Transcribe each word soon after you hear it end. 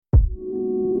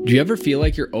Do you ever feel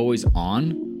like you're always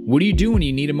on? What do you do when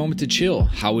you need a moment to chill?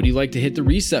 How would you like to hit the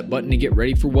reset button to get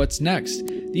ready for what's next?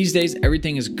 These days,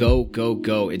 everything is go, go,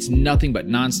 go. It's nothing but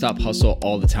nonstop hustle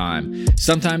all the time.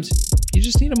 Sometimes you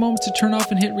just need a moment to turn off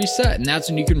and hit reset, and that's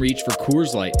when you can reach for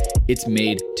Coors Light. It's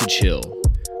made to chill.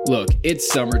 Look, it's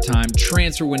summertime,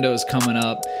 transfer window is coming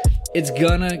up. It's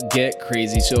gonna get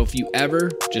crazy, so if you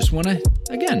ever just want to,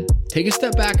 again, take a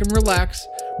step back and relax,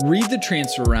 read the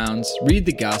transfer rounds, read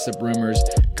the gossip rumors,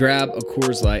 grab a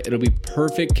Coors Light. It'll be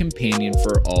perfect companion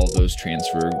for all those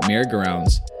transfer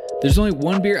merry-go-rounds. There's only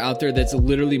one beer out there that's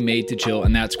literally made to chill,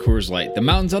 and that's Coors Light. The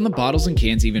mountains on the bottles and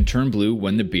cans even turn blue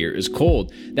when the beer is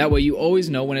cold. That way you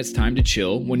always know when it's time to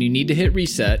chill. When you need to hit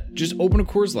reset, just open a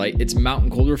Coors Light. It's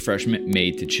mountain cold refreshment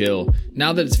made to chill.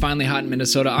 Now that it's finally hot in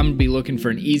Minnesota, I'm going to be looking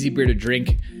for an easy beer to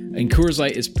drink, and Coors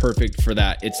Light is perfect for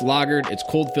that. It's lagered, it's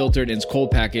cold filtered, and it's cold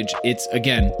packaged. It's,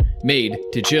 again, made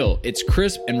to chill. It's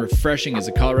crisp and refreshing as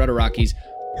the Colorado Rockies.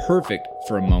 Perfect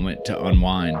for a moment to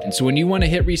unwind. And so when you want to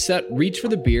hit reset, reach for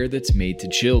the beer that's made to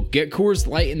chill. Get Coors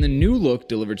Light in the new look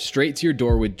delivered straight to your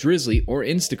door with Drizzly or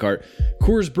Instacart.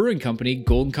 Coors Brewing Company,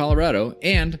 Golden, Colorado.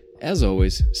 And, as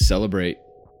always, celebrate.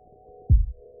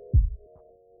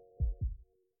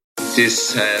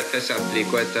 This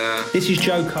is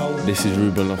Joe Cole. This is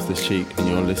Ruben Loftus-Cheek, and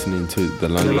you're listening to the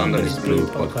London is Blue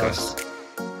podcast.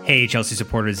 Hey, Chelsea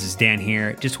supporters, this is Dan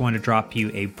here. Just want to drop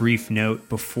you a brief note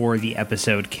before the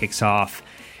episode kicks off.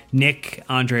 Nick,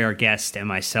 Andre, our guest, and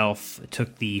myself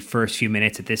took the first few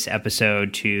minutes of this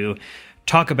episode to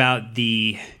talk about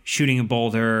the shooting in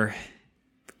Boulder,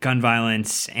 gun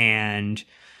violence, and,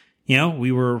 you know,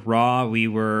 we were raw, we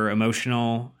were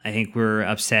emotional. I think we're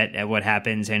upset at what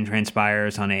happens and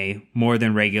transpires on a more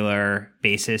than regular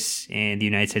basis in the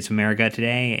United States of America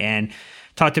today, and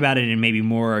talked about it in maybe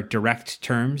more direct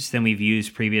terms than we've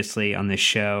used previously on this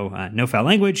show. No foul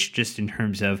language, just in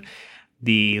terms of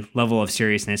the level of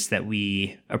seriousness that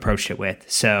we approached it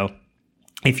with. So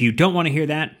if you don't want to hear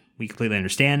that, we completely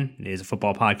understand. It is a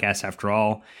football podcast after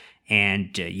all,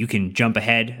 and you can jump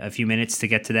ahead a few minutes to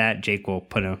get to that. Jake will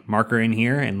put a marker in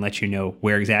here and let you know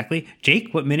where exactly.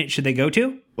 Jake, what minute should they go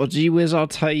to? Well, gee whiz, I'll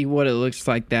tell you what, it looks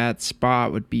like that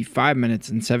spot would be 5 minutes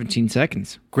and 17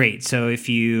 seconds. Great. So if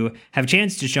you have a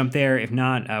chance, just jump there. If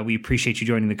not, we appreciate you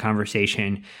joining the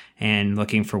conversation and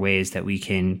looking for ways that we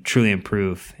can truly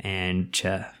improve. And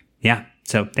so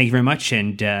thank you very much,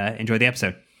 and enjoy the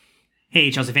episode. Hey,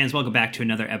 Chelsea fans, welcome back to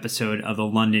another episode of the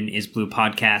London is Blue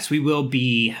podcast. We will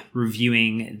be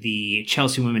reviewing the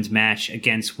Chelsea women's match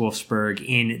against Wolfsburg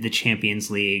in the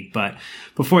Champions League. But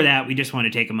before that, we just want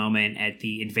to take a moment at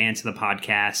the advance of the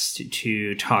podcast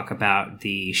to talk about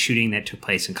the shooting that took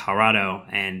place in Colorado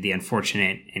and the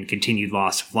unfortunate and continued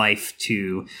loss of life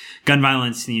to gun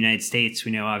violence in the United States.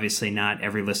 We know obviously not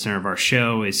every listener of our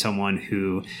show is someone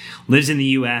who lives in the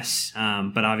U.S.,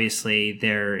 but obviously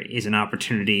there is an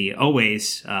opportunity always,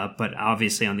 but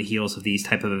obviously on the heels of these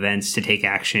type of events, to take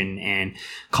action and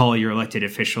call your elected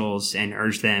officials and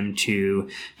urge them to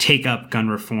take up gun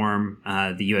reform.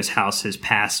 The U.S. House has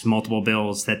passed multiple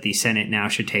bills that the Senate now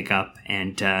should take up.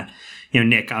 And,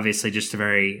 Nick, obviously just a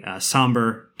very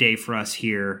somber day for us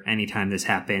here anytime this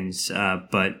happens.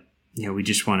 But, we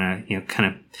just want to,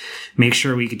 kind of make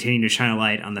sure we continue to shine a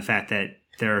light on the fact that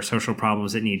there are social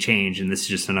problems that need change. And this is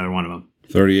just another one of them.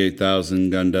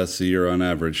 38,000 gun deaths a year on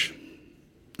average.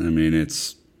 I mean,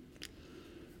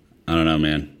 I don't know,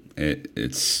 man.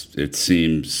 It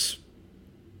seems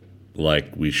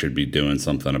like we should be doing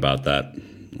something about that.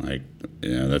 Like,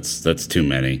 that's too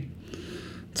many.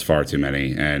 It's far too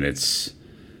many. And it's,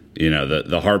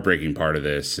 the heartbreaking part of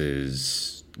this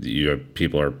is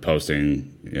people are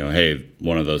posting, hey,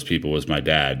 one of those people was my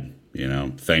dad.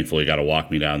 Thankfully got to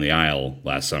walk me down the aisle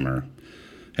last summer.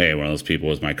 Hey, one of those people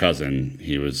was my cousin.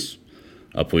 He was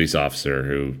a police officer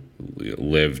who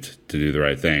lived to do the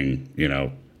right thing.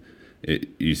 You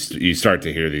start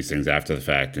to hear these things after the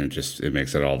fact, and it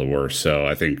makes it all the worse. So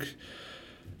I think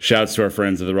shouts to our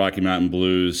friends of the Rocky Mountain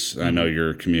Blues. I know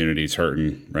your community's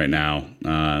hurting right now,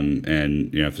 and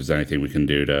if there's anything we can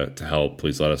do to help,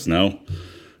 please let us know.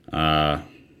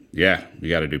 We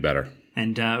got to do better.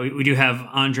 And we do have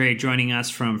Andre joining us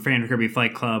from Fran Kirby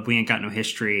Flight Club. We Ain't Got No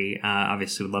History.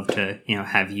 Obviously, would love to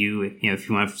have you. If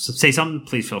you want to say something,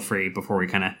 please feel free before we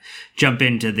kind of jump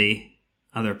into the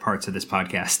other parts of this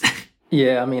podcast.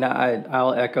 Yeah, I mean,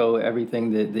 I'll echo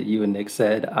everything that you and Nick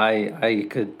said. I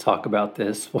could talk about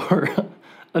this for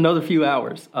another few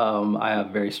hours. I have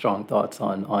very strong thoughts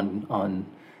on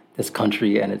this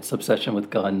country and its obsession with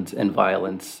guns and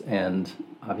violence, and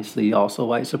obviously also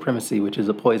white supremacy, which is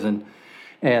a poison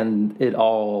And it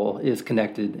all is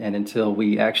connected. And until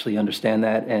we actually understand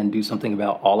that and do something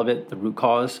about all of it, the root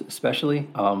cause especially,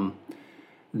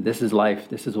 this is life.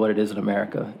 This is what it is in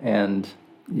America. And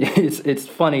it's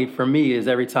funny for me is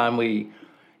every time we,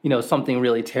 something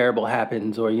really terrible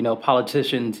happens, or,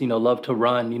 politicians, love to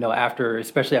run,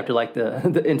 especially after like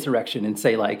the insurrection, and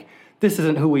say like, this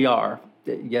isn't who we are.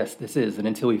 Yes, this is. And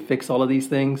until we fix all of these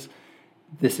things,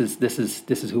 this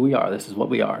is who we are. This is what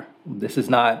we are. This is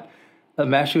not, a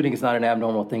mass shooting is not an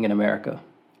abnormal thing in America.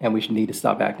 And we should need to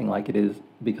stop acting like it is,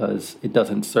 because it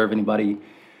doesn't serve anybody,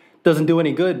 doesn't do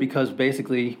any good, because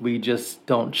basically we just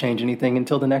don't change anything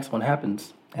until the next one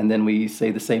happens. And then we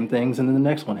say the same things and then the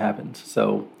next one happens.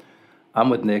 So I'm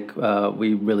with Nick.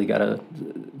 We really got to,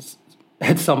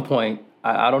 at some point,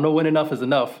 I don't know when enough is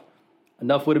enough.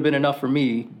 Enough would have been enough for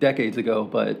me decades ago,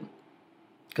 but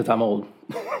because I'm old.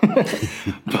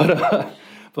 but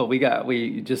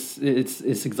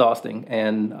it's exhausting,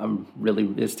 and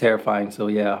it's terrifying. So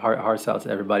yeah, hearts out to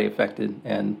everybody affected.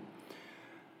 And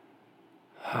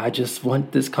I just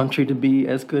want this country to be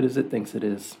as good as it thinks it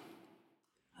is.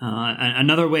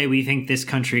 Another way we think this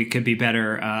country could be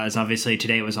better is obviously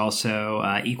today was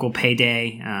also Equal Pay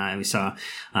Day. We saw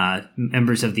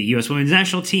members of the U.S. Women's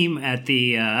National Team at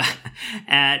the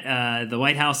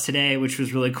White House today, which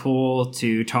was really cool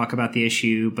to talk about the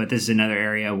issue. But this is another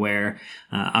area where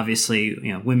obviously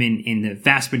women in the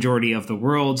vast majority of the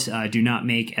world do not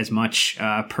make as much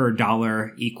per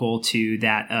dollar equal to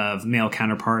that of male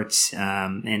counterparts.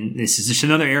 And this is just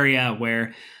another area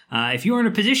where if you are in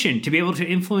a position to be able to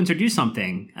influence or do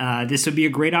something, this would be a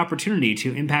great opportunity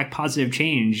to impact positive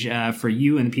change for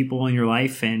you and the people in your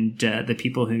life, and the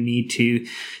people who need to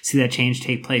see that change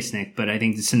take place, Nick. But I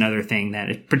think it's another thing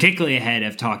that, particularly ahead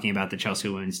of talking about the Chelsea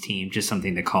women's team, just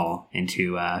something to call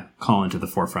into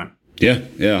the forefront. Yeah,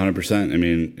 100%. I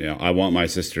mean, I want my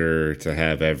sister to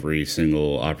have every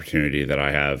single opportunity that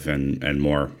I have and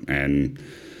more. And,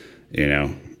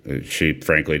 she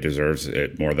frankly deserves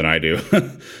it more than I do.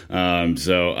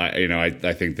 So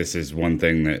I think this is one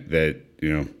thing that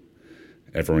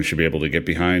everyone should be able to get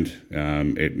behind.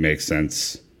 It makes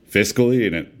sense fiscally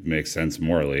and it makes sense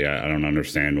morally. I don't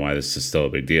understand why this is still a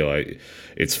big deal.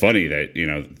 It's funny that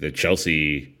the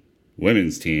Chelsea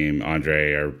women's team,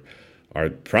 Andre, are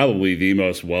probably the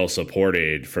most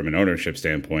well-supported from an ownership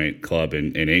standpoint club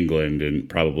in England, and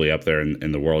probably up there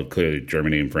in the world. Clearly,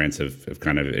 Germany and France have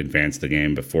kind of advanced the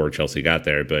game before Chelsea got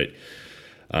there. But,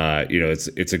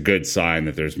 it's a good sign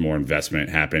that there's more investment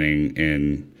happening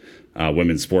in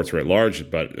women's sports writ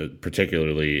large, but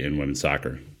particularly in women's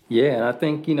soccer. Yeah, and I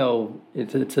think,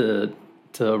 to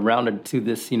round it to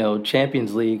this,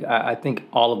 Champions League, I think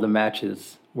all of the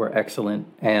matches were excellent.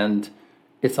 And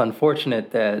it's unfortunate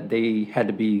that they had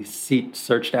to be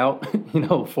searched out,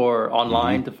 for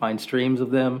online to find streams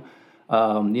of them.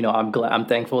 I'm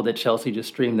thankful that Chelsea just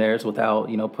streamed theirs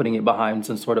without, putting it behind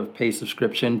some sort of pay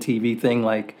subscription TV thing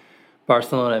like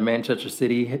Barcelona and Manchester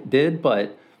City did.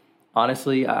 But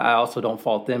honestly, I also don't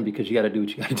fault them, because you got to do what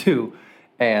you got to do.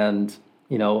 And,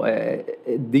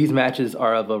 these matches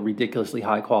are of a ridiculously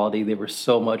high quality. They were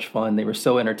so much fun. They were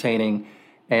so entertaining.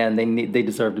 And they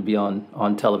deserve to be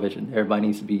on television. Everybody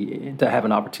needs to have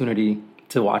an opportunity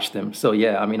to watch them. So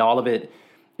yeah, I mean, all of it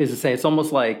is to say, it's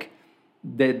almost like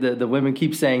the women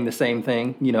keep saying the same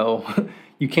thing.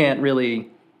 You can't really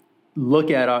look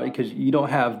at it because you don't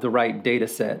have the right data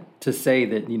set to say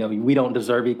that we don't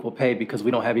deserve equal pay because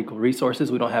we don't have equal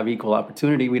resources, we don't have equal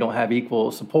opportunity, we don't have equal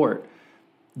support.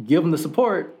 Give them the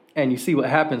support, and you see what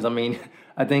happens. I mean,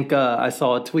 I think I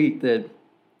saw a tweet that.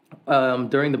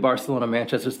 During the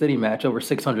Barcelona-Manchester City match, over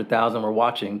 600,000 were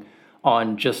watching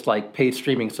on just like paid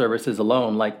streaming services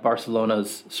alone, like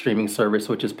Barcelona's streaming service,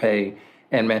 which is pay,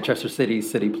 and Manchester City's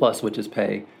City Plus, which is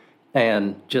pay.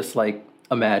 And just like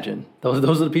imagine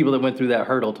those are the people that went through that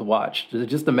hurdle to watch.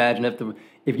 Just imagine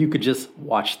if you could just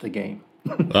watch the game.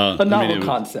 A novel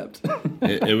concept.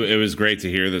 it was great to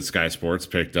hear that Sky Sports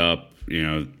picked up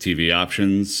TV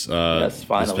options this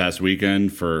past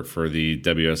weekend for the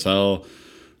WSL.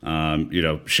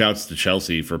 Shouts to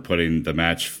Chelsea for putting the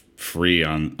match free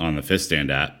on the Fifth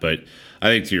Stand app. But I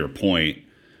think to your point,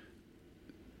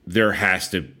 there has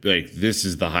to, this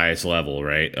is the highest level,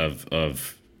 right,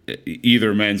 of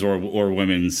either men's or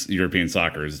women's European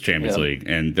soccer is Champions League.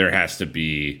 And there has to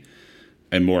be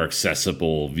a more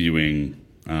accessible viewing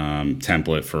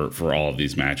template for all of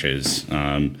these matches.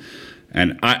 And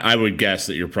I would guess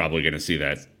that you're probably going to see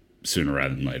that sooner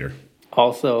rather than later.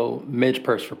 Also, Midge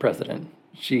Purse for president.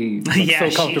 She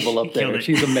looks so comfortable up there.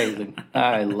 She's amazing.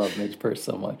 I love Midge Purse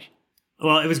so much.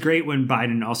 Well, it was great when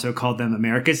Biden also called them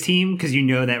America's team, because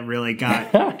that really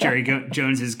got Jerry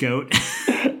Jones's goat.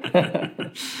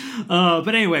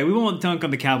 But anyway, we won't dunk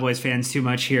on the Cowboys fans too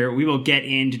much here. We will get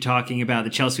into talking about the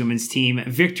Chelsea women's team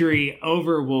victory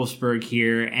over Wolfsburg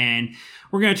here, and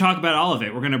we're going to talk about all of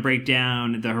it. We're going to break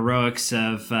down the heroics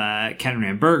of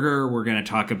Katrin Berger. We're going to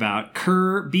talk about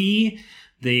Kirby,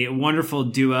 the wonderful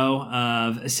duo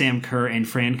of Sam Kerr and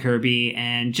Fran Kirby,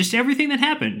 and just everything that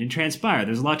happened and transpired.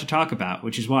 There's a lot to talk about,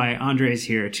 which is why Andre is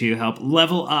here to help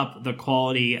level up the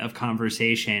quality of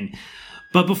conversation.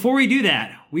 But before we do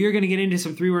that, we are going to get into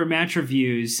some three-word match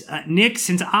reviews. Nick,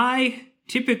 since I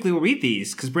typically will read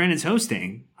these because Brandon's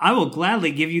hosting, I will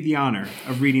gladly give you the honor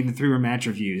of reading the three-word match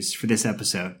reviews for this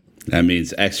episode. That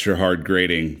means extra hard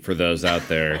grading for those out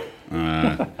there.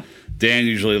 Dan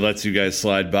usually lets you guys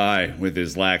slide by with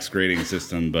his lax grading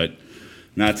system, but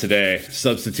not today.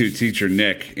 Substitute teacher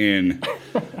Nick in.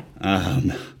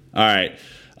 All right.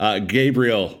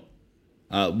 Gabriel,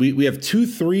 we have 2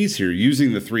 3s here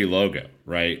using the 3 logo,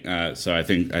 right? So I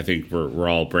think we're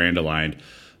all brand aligned.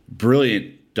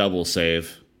 Brilliant double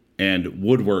save, and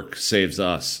Woodwork saves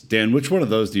us. Dan, which one of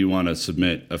those do you want to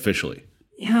submit officially?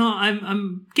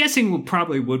 I'm guessing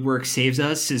probably Woodwork saves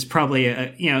us is probably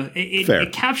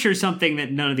it captures something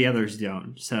that none of the others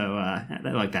don't. So I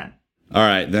like that. All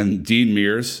right, then Dean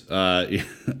Mears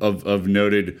of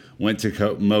noted went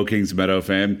to Mo Kings Meadow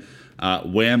fame.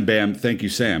 Wham Bam, thank you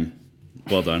Sam.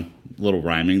 Well done. A little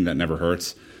rhyming that never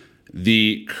hurts.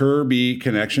 The Kirby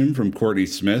connection from Courtney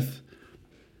Smith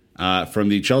from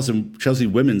the Chelsea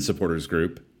Women's Supporters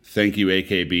Group. Thank you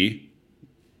AKB.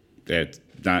 That's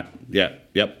not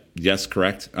yes,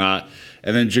 correct. And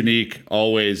then Janique,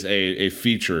 always a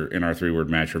feature in our 3-word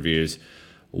match reviews.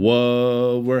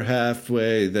 Whoa, we're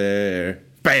halfway there.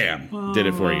 Bam! Whoa. Did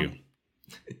it for you.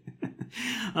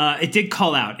 It did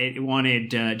call out.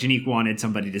 Janique wanted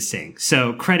somebody to sing.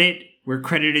 So credit where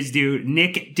credit is due.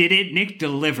 Nick did it. Nick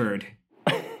delivered.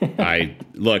 I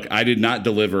did not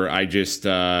deliver. I just,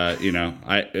 if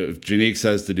Janique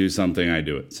says to do something, I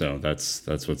do it. So that's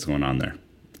what's going on there.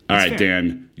 All right, fair.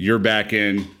 Dan, you're back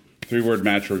in. 3-word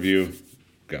match review.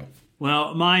 Go.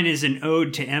 Well, mine is an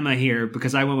ode to Emma here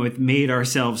because I went with made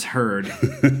ourselves heard.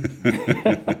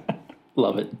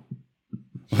 Love it.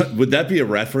 Would that be a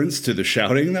reference to the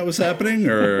shouting that was happening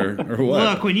or what?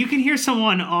 Look, when you can hear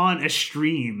someone on a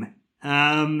stream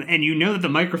and you know that the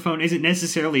microphone isn't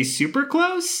necessarily super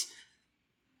close,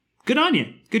 good on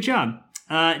you. Good job.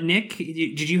 Nick,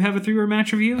 did you have a 3-word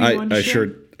match review? I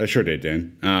sure did,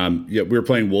 Dan. We were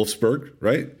playing Wolfsburg,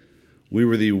 right? We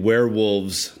were the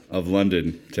Werewolves of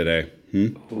London today.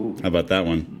 How about that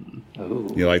one?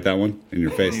 Ooh. You like that one? In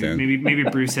your face, Dan. Maybe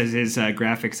Bruce has his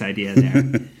graphics idea there.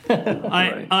 All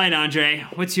right, Andre,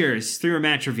 what's yours? 3-word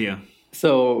match review.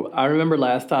 So I remember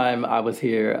last time I was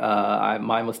here,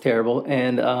 mine was terrible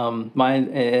and mine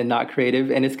and not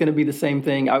creative, and it's going to be the same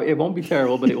thing. It won't be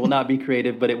terrible, but it will not be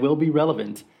creative, but it will be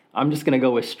relevant. I'm just going to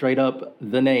go with straight up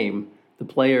the name, the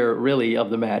player really of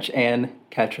the match, and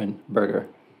Katrin Berger.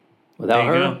 Without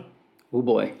her, oh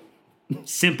boy.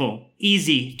 Simple,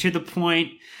 easy, to the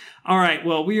point. All right,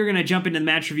 well, we are going to jump into the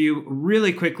match review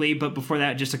really quickly, but before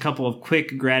that, just a couple of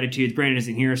quick gratitudes. Brandon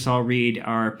isn't here, so I'll read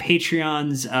our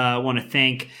Patreons. I want to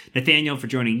thank Nathaniel for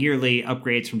joining yearly,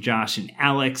 upgrades from Josh and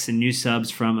Alex, and new subs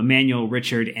from Emmanuel,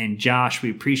 Richard, and Josh. We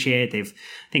appreciate it.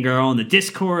 I think are all in the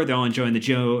Discord. They're all enjoying the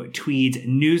Joe Tweeds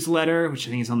newsletter, which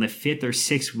I think is on the 5th or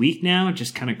 6th week now.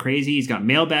 Just kind of crazy. He's got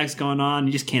mailbags going on.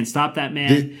 You just can't stop that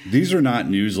man. These are not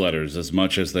newsletters as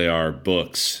much as they are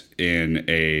books in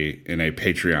a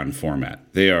Patreon format.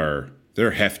 They're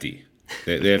hefty.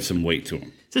 They have some weight to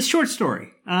them. It's a short story.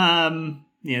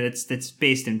 That's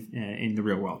based in the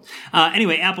real world.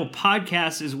 Anyway, Apple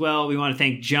Podcasts as well. We want to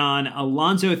thank John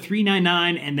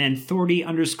Alonzo399 and then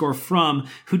Thordy_from,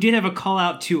 who did have a call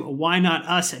out to Why Not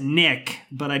Us Nick,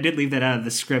 but I did leave that out of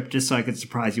the script just so I could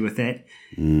surprise you with it.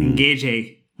 Engage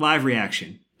a live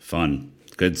reaction. Fun.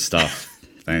 Good stuff.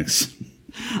 Thanks.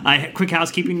 Quick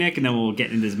housekeeping, Nick, and then we'll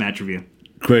get into this match review.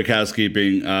 Quick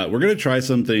housekeeping. We're going to try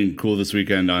something cool this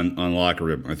weekend on Locker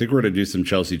Room. I think we're going to do some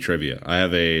Chelsea trivia. I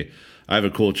have a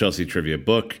cool Chelsea trivia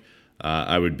book.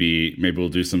 Maybe we'll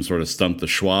do some sort of Stump the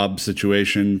Schwab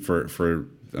situation for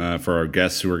our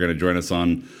guests who are going to join us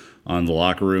on the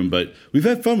Locker Room. But we've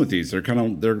had fun with these. They're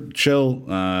chill,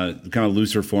 kind of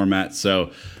looser format.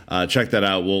 So check that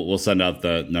out. We'll send out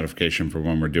the notification for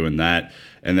when we're doing that.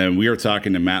 And then we are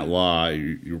talking to Matt Law.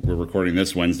 We're recording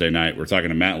this Wednesday night. We're talking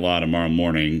to Matt Law tomorrow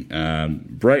morning,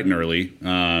 bright and early.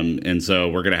 And so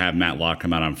we're going to have Matt Law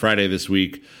come out on Friday this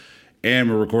week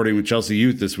And we're recording with Chelsea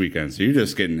Youth this weekend. So you're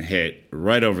just getting hit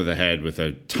right over the head with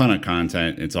a ton of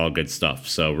content. It's all good stuff.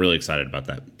 So really excited about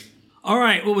that. All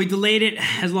right. Well, we delayed it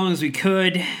as long as we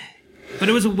could, but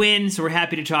it was a win. So we're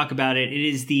happy to talk about it. It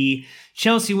is the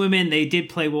Chelsea women. They did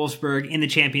play Wolfsburg in the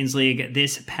Champions League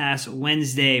this past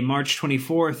Wednesday, March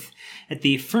 24th at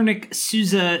the Ferenc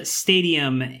Souza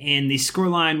Stadium. And the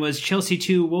scoreline was Chelsea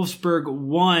 2, Wolfsburg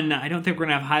 1. I don't think we're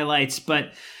going to have highlights,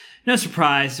 but no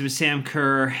surprise, it was Sam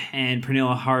Kerr and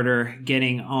Pernilla Harder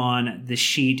getting on the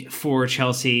sheet for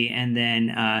Chelsea, and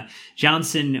then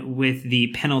Johnson with the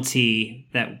penalty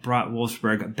that brought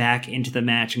Wolfsburg back into the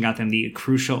match and got them the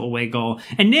crucial away goal.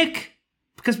 And Nick,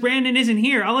 because Brandon isn't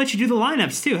here, I'll let you do the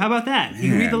lineups too. How about that?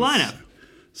 You can read the lineup.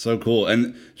 So cool.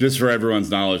 And just for everyone's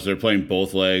knowledge, they're playing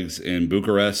both legs in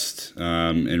Bucharest,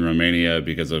 in Romania,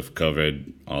 because of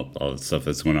COVID, all the stuff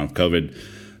that's going on with COVID.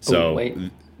 So wait.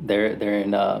 They're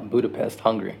in Budapest,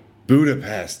 Hungary.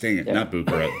 Budapest, dang it, yeah. Not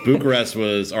Bucharest. Bucharest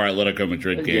was our Atletico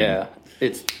Madrid game. Yeah,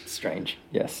 it's strange,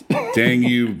 yes. Dang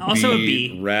you, also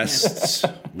B. Rests,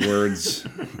 words.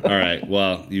 All right,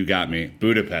 well, you got me.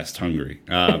 Budapest, Hungary.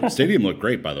 Stadium looked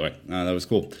great, by the way. That was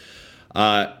cool.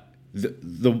 The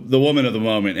woman of the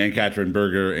moment, Ann-Katrin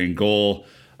Berger in goal.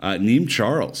 Niamh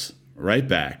Charles, right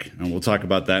back. And we'll talk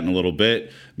about that in a little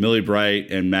bit. Millie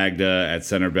Bright and Magda at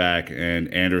center back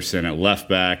and Anderson at left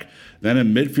back. Then a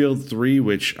midfield three,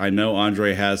 which I know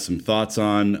Andre has some thoughts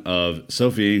on, of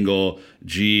Sophie Ingle,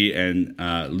 G, and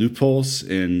Lupuls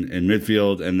in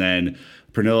midfield. And then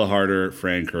Pernilla Harder,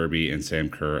 Fran Kirby, and Sam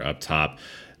Kerr up top.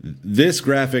 This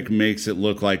graphic makes it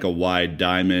look like a wide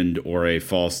diamond or a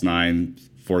false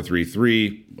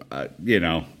 9-4-3-3.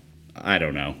 I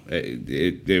don't know.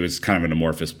 It was kind of an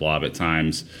amorphous blob at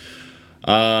times.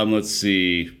 Let's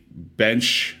see.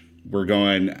 Bench, we're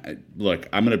going... Look,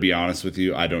 I'm going to be honest with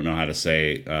you. I don't know how to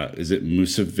say... is it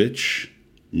Musovic?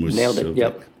 Nailed it,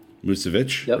 yep.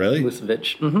 Musovic? Yep, Really?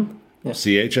 Musovic. Mm-hmm. Yeah.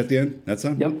 CH at the end? That's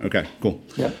on? Yep. Okay, cool.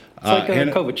 Yep. It's like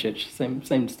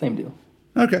Kovacic. Same deal.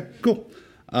 Okay, cool.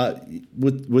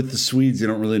 With the Swedes, you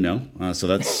don't really know. So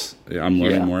that's... I'm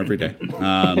learning more every day.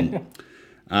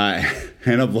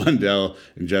 Hannah Blundell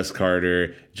and Jess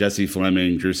Carter, Jessie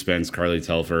Fleming, Drew Spence, Carly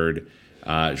Telford,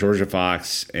 Georgia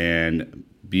Fox, and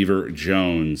Beaver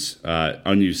Jones,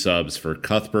 unused subs for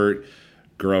Cuthbert,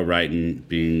 Guro Reiten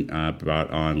being brought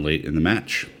on late in the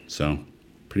match. So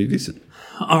pretty decent.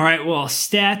 All right, well,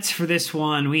 stats for this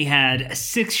one. We had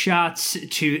 6 shots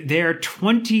to their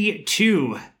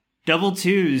 22. Double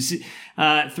twos,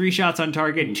 3 shots on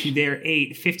target to their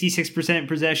 8, 56%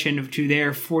 possession to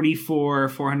their 44,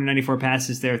 494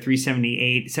 passes there,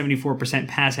 378, 74%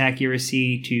 pass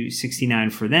accuracy to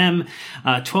 69 for them,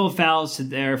 12 fouls to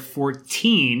their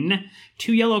 14,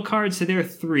 2 yellow cards to their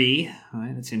 3. All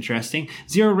right, that's interesting.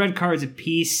 0 red cards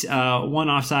apiece, 1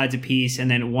 offsides apiece,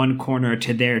 and then 1 corner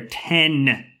to their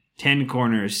 10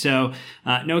 corners. So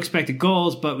no expected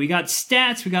goals, but we got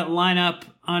stats, we got lineup.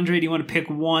 Andre, do you want to pick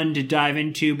one to dive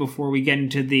into before we get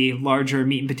into the larger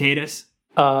meat and potatoes?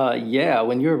 Yeah,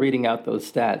 when you're reading out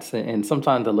those stats, and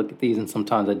sometimes I look at these and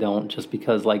sometimes I don't, just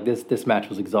because like this match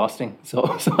was exhausting.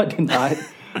 So I did not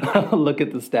look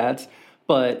at the stats.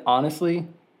 But honestly,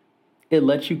 it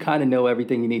lets you kind of know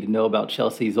everything you need to know about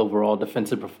Chelsea's overall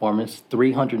defensive performance.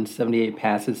 378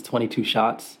 passes, 22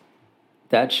 shots.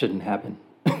 That shouldn't happen.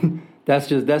 That's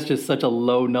just such a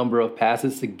low number of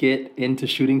passes to get into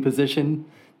shooting position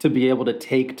to be able to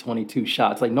take 22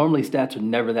 shots. Like normally stats are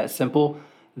never that simple.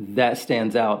 That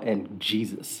stands out, and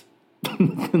Jesus.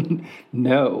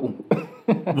 No.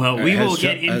 Well, we will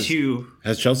get into...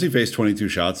 Has Chelsea faced 22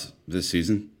 shots this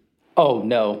season? Oh,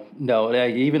 no.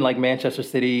 Even like Manchester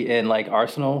City and like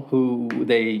Arsenal, who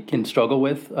they can struggle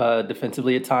with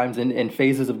defensively at times in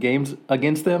phases of games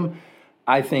against them.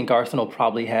 I think Arsenal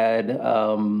probably had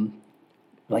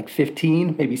like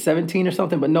 15, maybe 17 or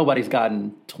something, but nobody's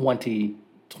gotten 20,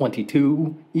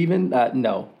 22 even.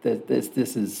 No, this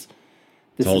is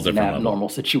an abnormal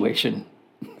situation.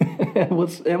 and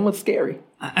what's scary.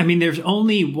 I mean, there's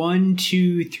only 4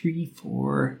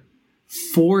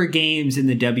 games in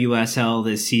the WSL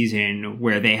this season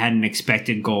where they had an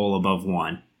expected goal above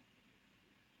 1.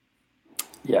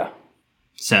 Yeah.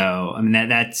 So, I mean,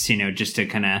 that's, just a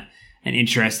kind of an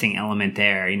interesting element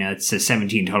there. It's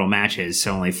 17 total matches,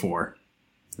 so only 4.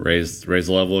 Raise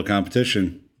the level of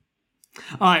competition.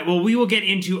 All right, well, we will get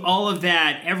into all of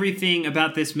that, everything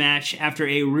about this match after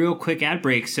a real quick ad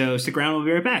break, so stick around, we'll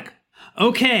be right back.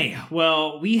 Okay,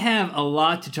 well, we have a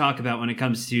lot to talk about when it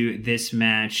comes to this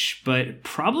match, but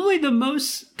probably the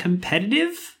most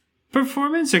competitive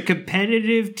performance or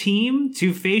competitive team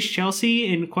to face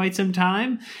Chelsea in quite some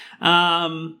time.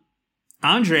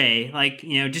 Andre, like,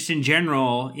 just in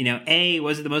general, A,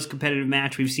 was it the most competitive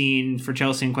match we've seen for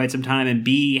Chelsea in quite some time? And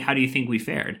B, how do you think we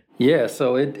fared? Yeah,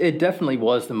 so it definitely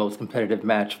was the most competitive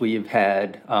match we have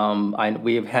had.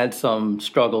 We have had some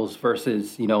struggles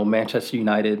versus, Manchester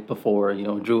United before,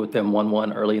 drew with them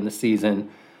 1-1 early in the season.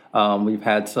 We've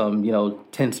had some,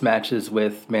 tense matches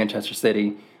with Manchester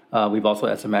City. We've also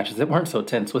had some matches that weren't so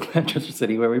tense with Manchester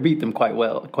City where we beat them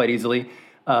quite easily.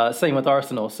 Same with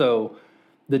Arsenal. So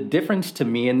the difference to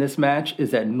me in this match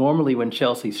is that normally when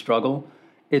Chelsea struggle,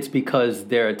 it's because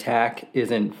their attack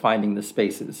isn't finding the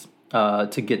spaces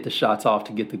to get the shots off,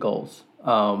 to get the goals.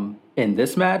 In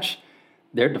this match,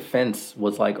 their defense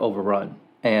was like overrun.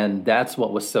 And that's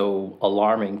what was so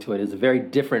alarming to it. It's a very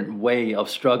different way of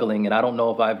struggling. And I don't know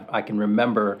if I can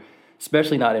remember,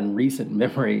 especially not in recent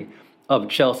memory, of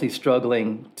Chelsea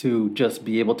struggling to just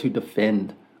be able to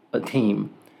defend a team.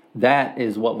 That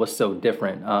is what was so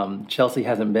different. Chelsea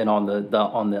hasn't been on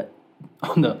the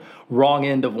wrong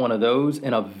end of one of those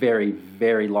in a very,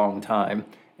 very long time.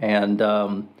 And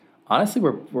honestly,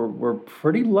 we're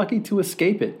pretty lucky to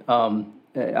escape it.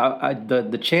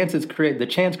 The chance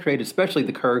created, especially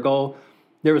the Kerr goal,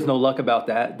 there was no luck about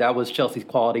that. That was Chelsea's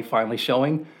quality finally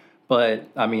showing. But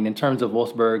I mean, in terms of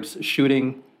Wolfsburg's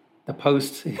shooting the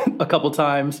post a couple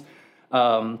times,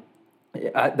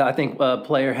 I think a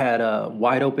player had a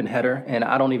wide open header, and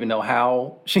I don't even know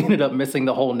how she ended up missing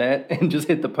the whole net and just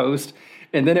hit the post.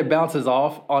 And then it bounces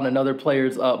off on another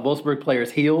player's, Wolfsburg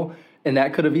player's heel, and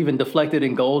that could have even deflected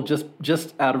in goal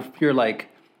just out of pure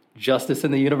justice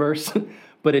in the universe,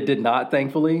 but it did not,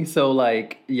 thankfully. So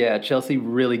Chelsea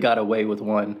really got away with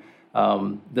one.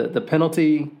 The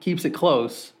penalty keeps it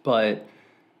close, but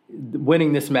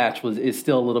winning this match is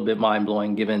still a little bit mind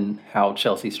blowing given how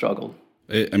Chelsea struggled.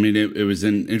 It was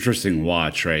an interesting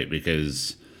watch, right?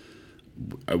 Because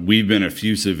we've been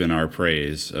effusive in our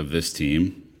praise of this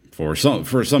team for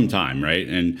some time, right?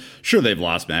 And sure, they've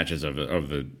lost matches of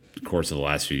the course of the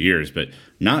last few years, but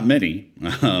not many.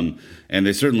 And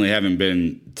they certainly haven't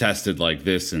been tested like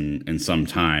this in some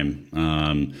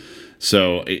time.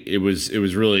 So it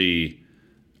was really,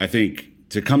 I think,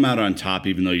 to come out on top,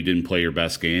 even though you didn't play your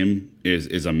best game,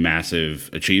 is a massive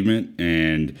achievement,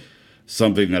 and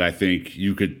something that I think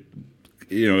you could,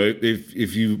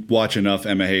 if you watch enough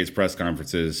Emma Hayes press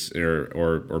conferences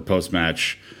or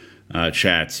post-match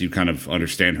chats, you kind of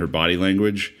understand her body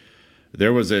language.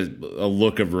 There was a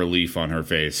look of relief on her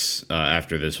face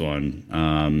after this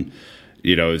one.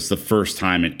 It's the first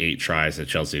time in 8 tries that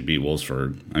Chelsea beat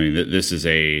Wolfsburg. I mean, this is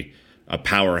a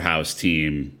powerhouse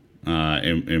team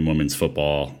in women's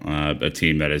football, a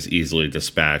team that has easily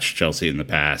dispatched Chelsea in the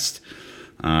past.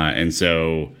 And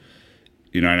so,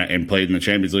 and played in the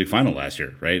Champions League final last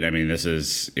year, right? I mean, this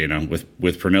is,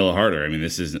 with Pernilla Harder, I mean,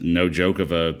 this is no joke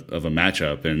of a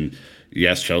matchup. And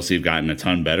yes, Chelsea have gotten a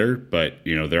ton better, but,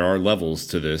 there are levels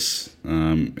to this.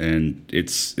 And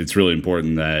it's really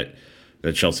important that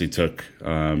Chelsea took,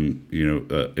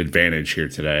 advantage here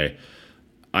today.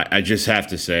 I just have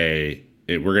to say,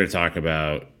 we're going to talk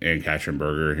about Ann-Katrin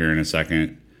Berger here in a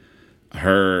second.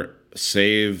 Her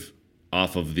save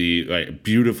off of the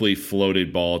beautifully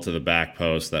floated ball to the back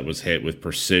post that was hit with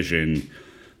precision.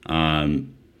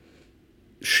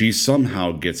 She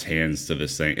somehow gets hands to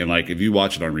this thing. And if you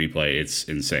watch it on replay, it's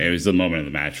insane. It was the moment of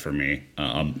the match for me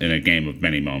in a game of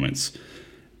many moments.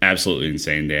 Absolutely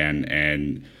insane, Dan.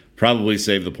 And probably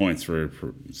save the points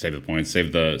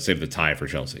save the tie for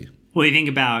Chelsea. Well, you think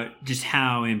about just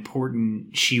how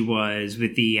important she was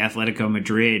with the Atletico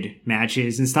Madrid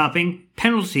matches and stopping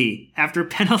penalty after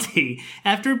penalty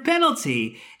after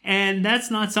penalty. And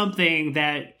that's not something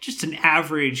that just an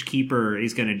average keeper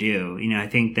is going to do. I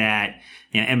think that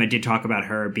Emma did talk about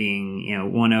her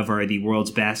being, one of the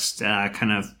world's best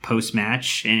kind of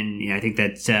post-match. And I think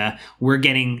that we're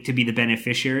getting to be the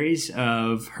beneficiaries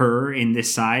of her in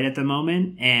this side at the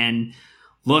moment. And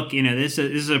look, this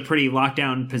is a pretty locked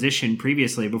down position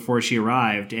previously before she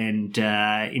arrived. And,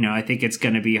 I think it's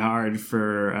going to be hard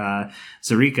for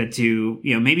Zarica to,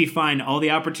 maybe find all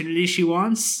the opportunities she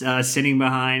wants sitting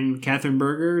behind Katrin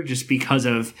Berger just because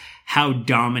of how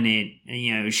dominant,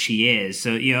 she is.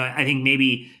 So, I think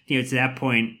maybe, to that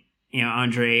point,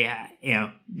 Andre,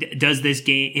 does this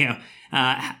game,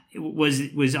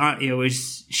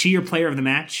 was she your player of the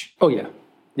match? Oh, yeah.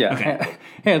 Yeah, okay.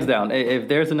 Hands down. If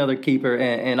there's another keeper,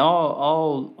 and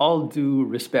all due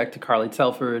respect to Carly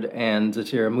Telford and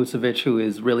Zecira Musovic, who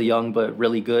is really young but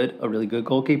really good, a really good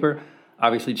goalkeeper.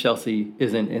 Obviously, Chelsea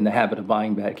isn't in the habit of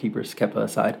buying bad keepers, Kepa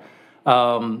aside.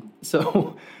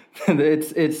 So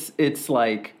it's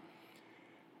like,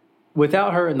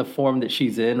 without her in the form that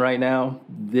she's in right now,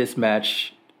 this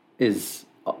match is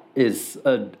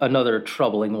another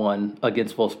troubling one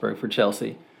against Wolfsburg for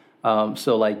Chelsea.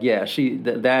 So like, yeah,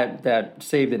 that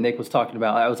save that Nick was talking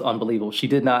about, that was unbelievable. She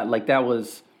did not like that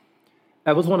was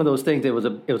one of those things. It was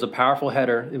a powerful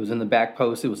header. It was in the back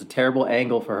post. It was a terrible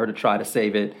angle for her to try to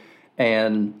save it,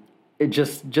 and it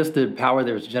just the power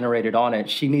that was generated on it.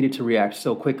 She needed to react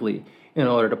so quickly in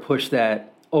order to push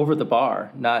that over the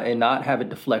bar, not have it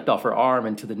deflect off her arm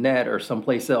into the net or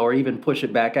someplace else, or even push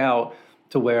it back out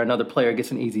to where another player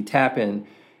gets an easy tap in.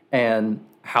 And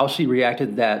how she reacted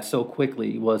to that so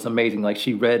quickly was amazing. Like,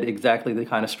 she read exactly the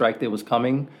kind of strike that was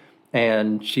coming,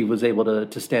 and she was able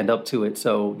to stand up to it.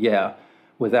 So, yeah,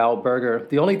 without Berger,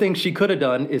 the only thing she could have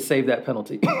done is save that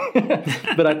penalty.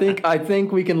 But I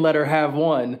think we can let her have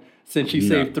one since she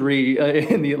saved 3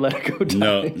 in the Atletico tie.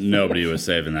 No, nobody was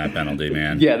saving that penalty,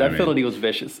 man. Yeah, that penalty was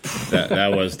vicious.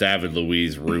 that was David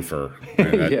Luiz roofer.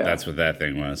 That's what that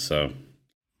thing was. So.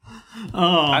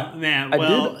 Man,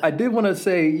 well, I did want to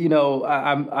say,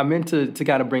 I meant to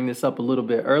kind of bring this up a little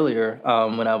bit earlier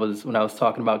when I was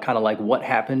talking about kind of like what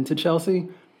happened to Chelsea.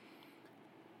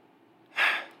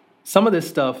 Some of this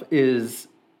stuff is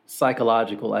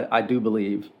psychological, I do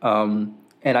believe.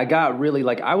 And I got really,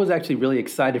 I was actually really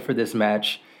excited for this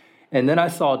match. And then I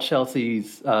saw the Chelsea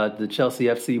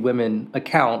FC women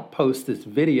account post this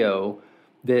video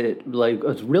that,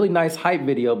 was a really nice hype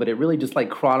video, but it really just,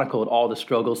 chronicled all the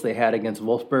struggles they had against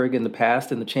Wolfsburg in the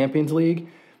past in the Champions League.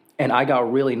 And I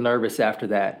got really nervous after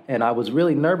that. And I was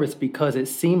really nervous because it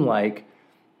seemed like,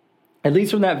 at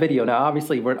least from that video, now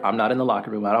obviously I'm not in the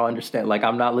locker room. I don't understand.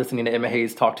 I'm not listening to Emma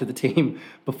Hayes talk to the team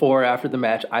before or after the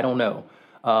match. I don't know.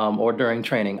 Or during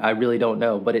training. I really don't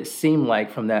know. But it seemed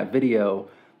like from that video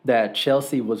that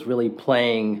Chelsea was really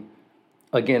playing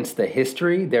against their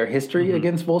history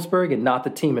against Wolfsburg, and not the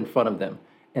team in front of them.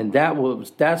 And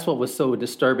that's what was so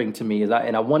disturbing to me.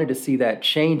 I wanted to see that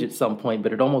change at some point,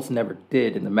 but it almost never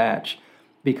did in the match.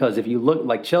 Because if you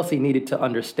look, Chelsea needed to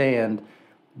understand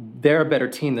they're a better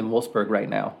team than Wolfsburg right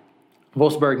now.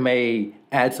 Wolfsburg may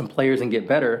add some players and get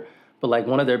better, but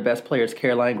one of their best players,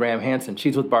 Caroline Graham-Hansen,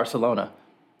 she's with Barcelona.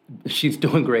 She's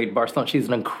doing great. Barcelona. She's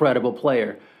an incredible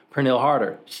player. Pernille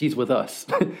Harder, she's with us.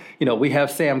 We have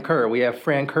Sam Kerr. We have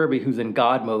Fran Kirby, who's in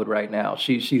God mode right now.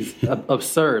 She's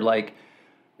absurd.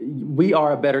 We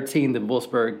are a better team than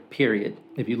Wolfsburg, period.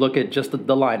 If you look at just the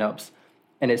lineups.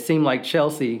 And it seemed like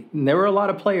Chelsea, and there were a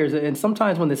lot of players, and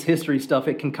sometimes when this history stuff,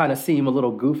 it can kind of seem a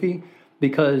little goofy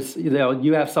because,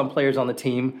 you have some players on the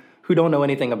team who don't know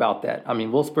anything about that. I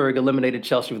mean, Wolfsburg eliminated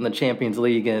Chelsea from the Champions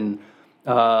League in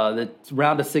the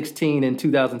round of 16 in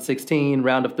 2016,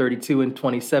 round of 32 in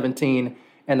 2017,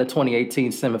 and the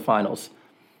 2018 semifinals.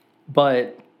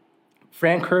 But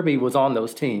Fran Kirby was on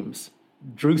those teams.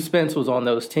 Drew Spence was on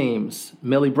those teams.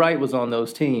 Millie Bright was on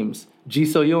those teams. Ji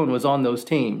So-yoon was on those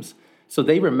teams. So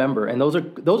they remember, and those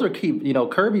are key.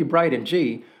 Kirby, Bright, and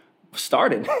G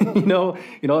started. you know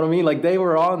what I mean? They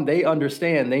were on. They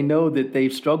understand. They know that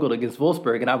they've struggled against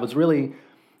Wolfsburg, and I was really,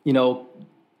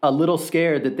 a little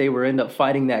scared that they were end up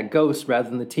fighting that ghost rather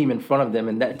than the team in front of them.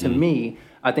 And that, to me,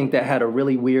 I think that had a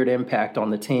really weird impact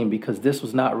on the team because this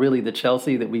was not really the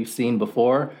Chelsea that we've seen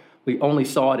before. We only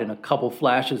saw it in a couple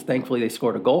flashes. Thankfully, they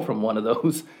scored a goal from one of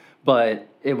those. But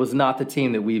it was not the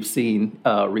team that we've seen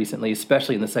recently,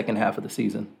 especially in the second half of the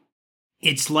season.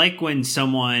 It's like when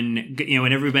someone,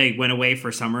 when everybody went away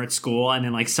for summer at school and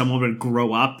then someone would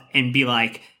grow up and be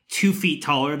 2 feet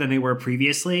taller than they were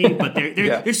previously, but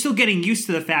they're still getting used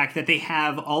to the fact that they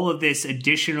have all of this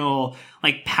additional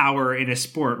power in a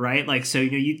sport, right? So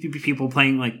you people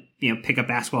playing pick up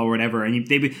basketball or whatever, and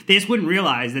they just wouldn't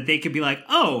realize that they could be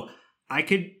oh, I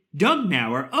could dunk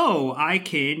now, or oh, I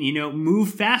can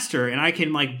move faster and I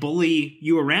can bully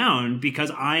you around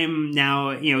because I'm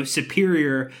now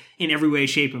superior in every way,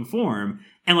 shape, and form.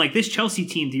 And this Chelsea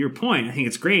team, to your point, I think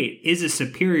it's great, is a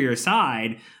superior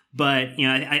side. But,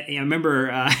 I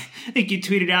remember, I think you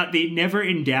tweeted out the never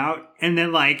in doubt. And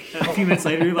then a few minutes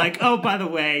later, you're oh, by the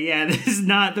way, yeah, this is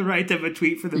not the right type of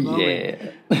tweet for the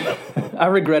moment. Yeah. I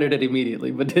regretted it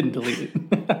immediately, but didn't delete it.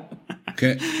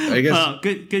 Okay, I guess. Well,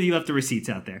 good you left the receipts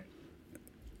out there.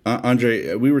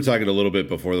 Andre, we were talking a little bit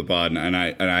before the pod, and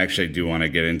I actually do want to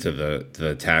get into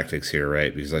the tactics here,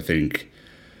 right? Because I think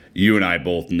you and I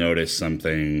both noticed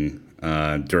something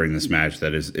during this match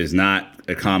that is not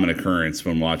a common occurrence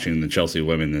when watching the Chelsea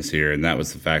women this year, and that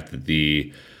was the fact that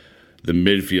the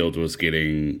midfield was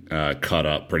getting cut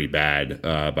up pretty bad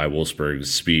by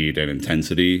Wolfsburg's speed and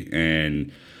intensity.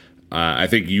 And I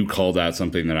think you called out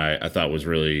something that I thought was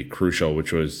really crucial,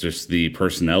 which was just the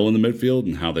personnel in the midfield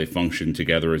and how they functioned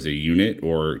together as a unit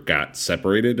or got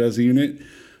separated as a unit.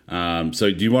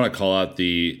 So do you want to call out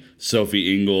the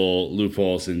Sophie Ingle, Lou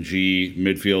Paulson, G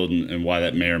midfield and why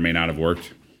that may or may not have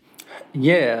worked?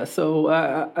 Yeah, so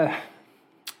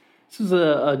this is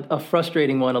a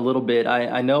frustrating one a little bit.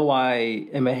 I know why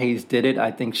Emma Hayes did it.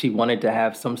 I think she wanted to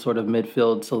have some sort of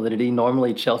midfield solidity.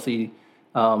 Normally Chelsea,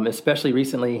 especially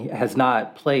recently, has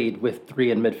not played with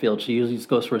three in midfield. She usually just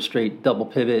goes for a straight double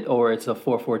pivot, or it's a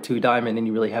 4-4-2 diamond, and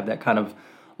you really have that kind of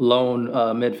lone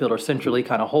midfielder centrally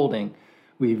kind of holding.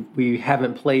 We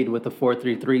haven't played with the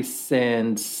 4-3-3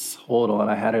 since, hold on,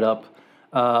 I had it up.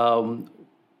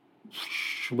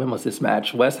 When was this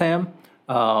match? West Ham.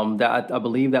 That I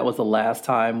believe that was the last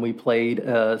time we played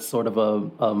sort of a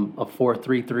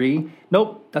 4-3-3.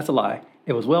 Nope, that's a lie.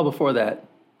 It was well before that.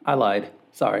 I lied.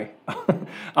 Sorry.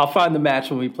 I'll find the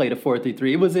match when we played a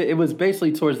 4-3-3. It was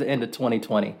basically towards the end of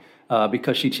 2020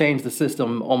 because she changed the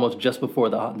system almost just before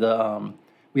the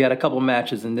we had a couple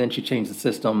matches, and then she changed the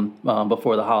system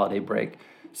before the holiday break.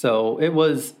 So it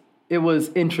was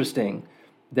interesting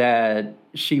that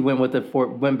she went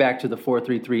back to the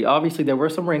 4-3-3. Obviously, there were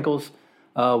some wrinkles.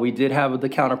 We did have the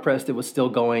counter press that was still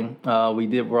going.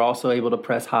 We're also able to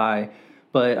press high.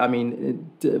 But I mean,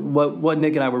 what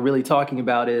Nick and I were really talking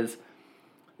about is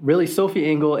really Sophie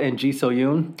Ingle and Ji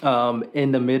So-yoon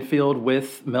in the midfield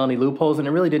with Melanie Leupolz, and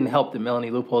it really didn't help that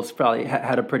Melanie Leupolz probably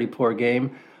had a pretty poor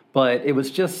game. But it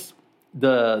was just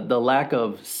the lack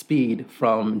of speed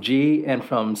from G and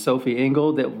from Sophie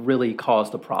Ingle that really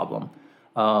caused a problem.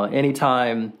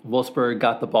 Anytime Wolfsburg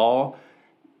got the ball,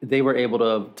 they were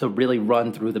able to really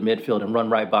run through the midfield and run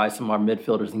right by some of our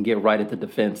midfielders and get right at the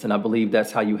defense. And I believe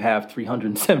that's how you have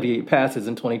 378 passes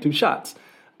and 22 shots,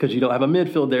 because you don't have a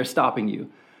midfield there stopping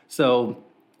you. So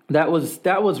that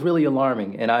was really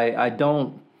alarming. And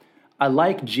I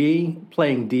like G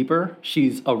playing deeper.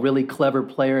 She's a really clever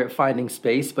player at finding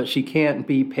space, but she can't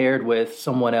be paired with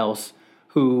someone else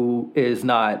who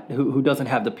doesn't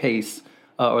have the pace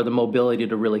or the mobility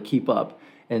to really keep up.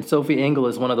 And Sophie Ingle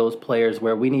is one of those players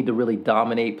where we need to really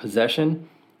dominate possession,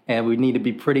 and we need to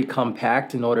be pretty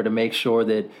compact in order to make sure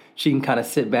that she can kind of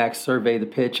sit back, survey the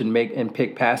pitch, and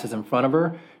pick passes in front of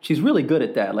her. She's really good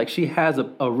at that. Like, she has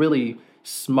a really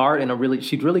smart and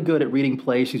she's really good at reading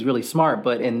plays. She's really smart,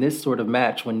 but in this sort of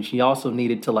match, when she also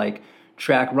needed to like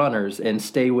track runners and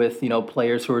stay with,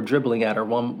 players who are dribbling at her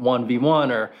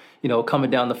 1v1 or,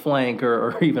 coming down the flank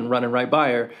or even running right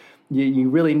by her, you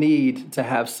really need to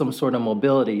have some sort of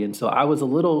mobility. And so I was a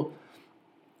little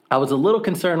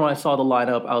concerned when I saw the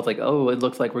lineup. I was like, oh, it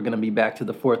looks like we're going to be back to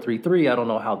the 4-3-3. I don't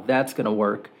know how that's going to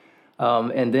work.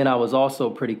 And then I was also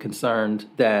pretty concerned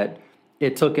that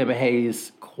it took Emma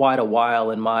Hayes quite a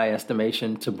while, in my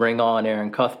estimation, to bring on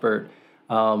Erin Cuthbert,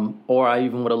 or I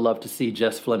even would have loved to see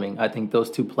Jess Fleming. I think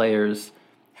those two players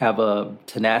have a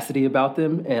tenacity about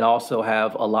them and also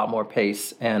have a lot more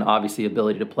pace and obviously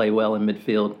ability to play well in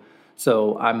midfield.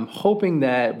 So I'm hoping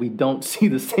that we don't see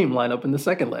the same lineup in the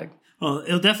second leg. Well,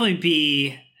 it'll definitely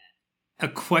be a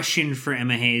question for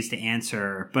Emma Hayes to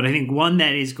answer, but I think one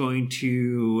that is going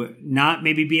to not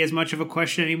maybe be as much of a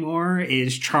question anymore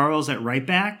is Charles at right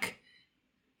back.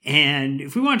 And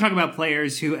if we want to talk about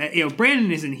players who,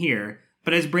 Brandon isn't here,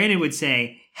 but as Brandon would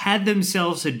say, had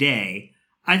themselves a day,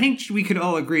 I think we could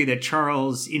all agree that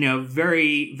Charles,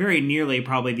 very, very nearly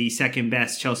probably the second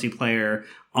best Chelsea player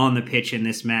on the pitch in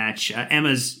this match.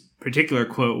 Emma's particular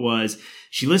quote was,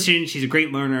 she listened, she's a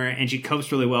great learner, and she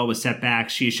copes really well with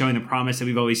setbacks. She is showing the promise that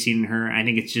we've always seen in her. I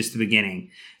think it's just the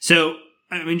beginning. So,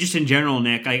 I mean, just in general,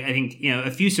 Nick, I think,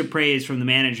 effusive praise from the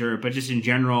manager, but just in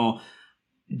general,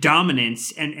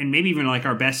 dominance and maybe even like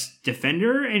our best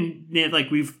defender, and like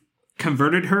we've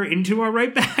converted her into our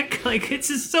right back. Like, it's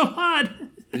just so odd.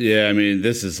 Yeah, I mean,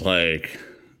 this is like,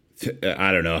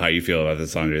 I don't know how you feel about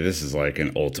this, Andre. This is like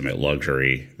an ultimate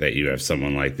luxury that you have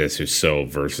someone like this who's so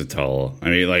versatile. I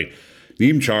mean, like,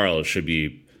 Niamh Charles should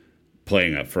be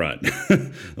playing up front.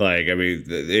 Like, I mean,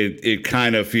 it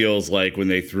kind of feels like when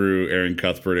they threw Erin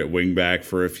Cuthbert at wing back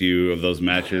for a few of those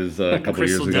matches a couple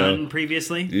Crystal years ago. Dunn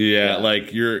previously. Yeah,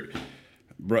 like you're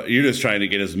just trying to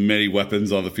get as many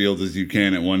weapons on the field as you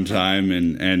can at one time,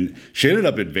 and she ended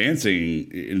up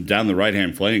advancing down the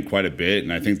right-hand flank quite a bit,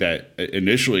 and I think that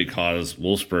initially caused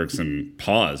Wolfsburg some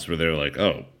pause where they're like,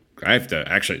 oh, I have to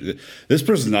actually, this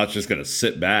person's not just going to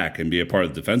sit back and be a part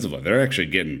of the defensive line. They're actually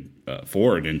getting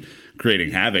forward and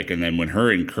creating havoc. And then when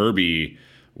her and Kirby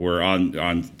were on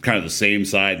kind of the same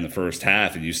side in the first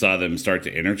half, and you saw them start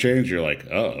to interchange, you're like,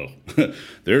 oh,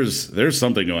 there's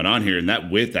something going on here. And that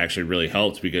width actually really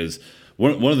helped, because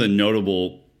one of the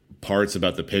notable parts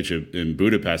about the pitch in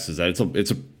Budapest is that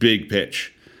it's a big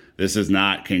pitch. This is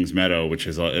not Kings Meadow, which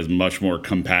is much more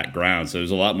compact ground. So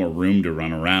there's a lot more room to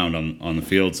run around on the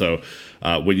field. So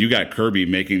when you got Kirby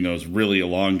making those really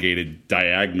elongated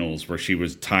diagonals where she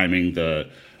was timing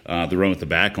the run with the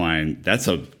back line, that's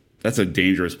a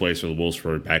dangerous place for the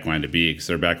Wolfsburg back line to be, because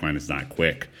their back line is not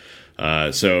quick.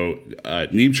 So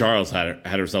Niamh Charles had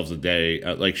herself a day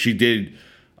like she did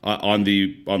on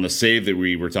the save that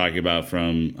we were talking about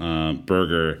from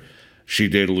Berger. She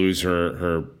did lose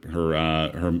her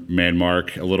man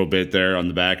mark a little bit there on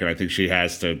the back, and I think she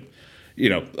has to,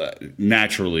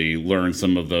 naturally learn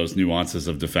some of those nuances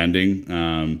of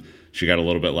defending. She got a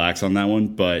little bit lax on that one,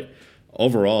 but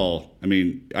overall, I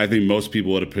mean, I think most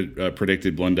people would have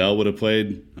predicted Blundell would have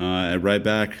played at right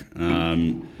back.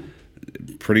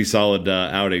 Pretty solid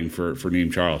outing for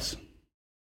Niamh Charles.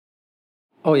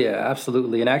 Oh yeah,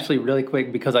 absolutely. And actually, really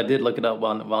quick, because I did look it up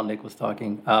while Nick was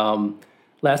talking.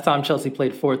 Last time Chelsea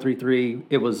played 4-3-3,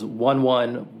 it was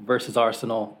 1-1 versus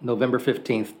Arsenal, November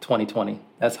 15th, 2020.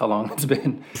 That's how long it's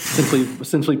been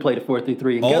since we played a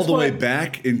 4-3-3. All the way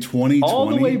back in 2020? All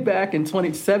the way back in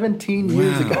 2017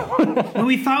 years ago. Well,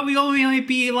 we thought we only might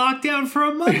be locked down for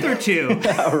a month or two.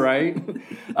 Yeah, right.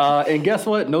 And guess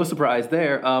what? No surprise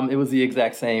there. It was the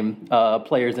exact same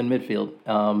players in midfield,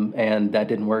 and that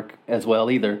didn't work as well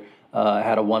either.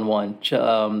 Had a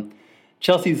 1-1.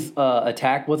 Chelsea's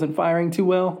attack wasn't firing too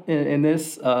well in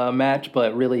this match,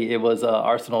 but really it was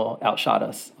Arsenal outshot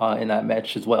us in that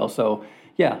match as well. So,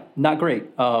 yeah, not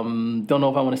great. Don't know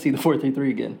if I want to see the 4-3-3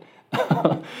 again.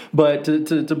 But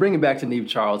to bring it back to Niamh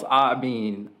Charles, I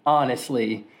mean,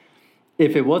 honestly,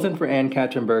 if it wasn't for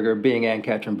Ann-Katrin Berger being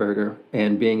Ann-Katrin Berger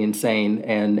and being insane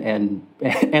and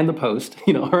the post,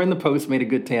 her and the post made a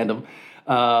good tandem.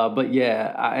 But,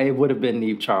 yeah, it would have been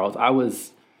Niamh Charles. I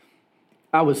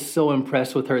was so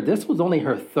impressed with her. This was only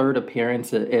her third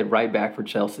appearance at right back for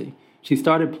Chelsea. She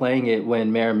started playing it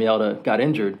when Maren Mjelde got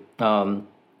injured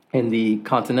in the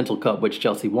Continental Cup, which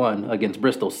Chelsea won against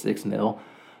Bristol 6-0.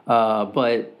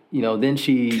 But, then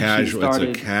she started...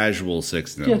 It's a casual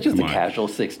 6-0. Yeah, just a casual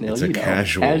 6-0. It's a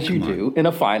casual. As you do. In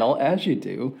a final, as you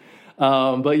do.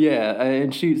 But, yeah,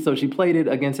 and she played it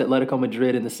against Atletico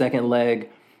Madrid in the second leg.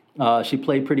 She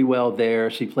played pretty well there.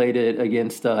 She played it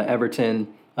against Everton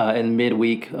in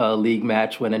midweek league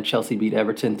match when Chelsea beat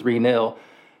Everton 3-0.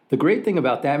 The great thing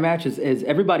about that match is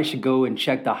everybody should go and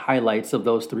check the highlights of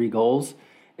those 3 goals,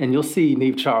 and you'll see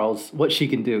Niamh Charles, what she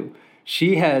can do.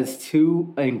 She has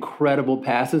 2 incredible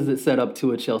passes that set up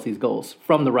 2 of Chelsea's goals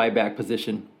from the right back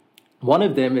position. One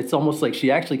of them, it's almost like she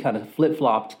actually kind of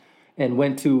flip-flopped and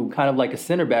went to kind of like a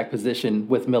center back position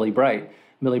with Millie Bright.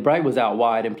 Millie Bright was out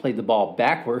wide and played the ball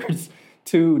backwards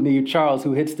to Niamh Charles,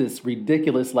 who hits this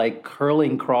ridiculous,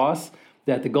 curling cross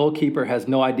that the goalkeeper has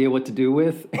no idea what to do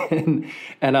with. and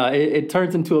it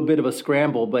turns into a bit of a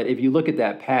scramble. But if you look at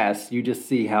that pass, you just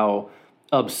see how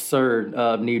absurd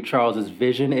Niamh Charles's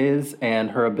vision is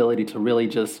and her ability to really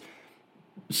just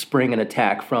spring an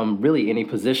attack from really any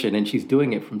position. And she's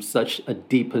doing it from such a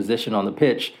deep position on the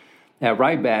pitch at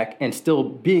right back and still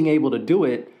being able to do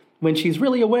it when she's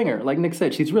really a winger. Like Nick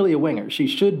said, she's really a winger. She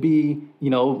should be,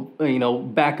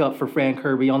 back up for Fran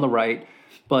Kirby on the right,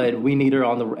 but we need her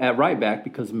at right back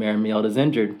because Maren Mjelde is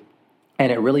injured.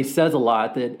 And it really says a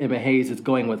lot that Emma Hayes is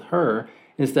going with her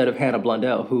instead of Hannah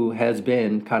Blundell, who has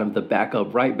been kind of the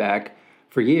backup right back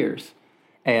for years.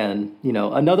 And,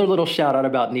 another little shout out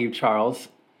about Niamh Charles.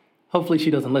 Hopefully she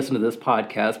doesn't listen to this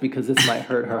podcast because this might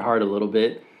hurt her heart a little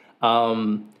bit.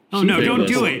 Oh, no, don't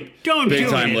do it. Don't do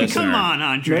it. Listener. Come on,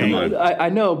 Andre. I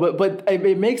know, but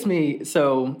it makes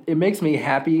me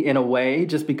happy in a way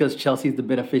just because Chelsea's the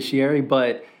beneficiary,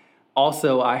 but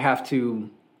also I have to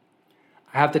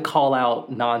call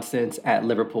out nonsense at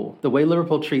Liverpool. The way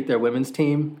Liverpool treat their women's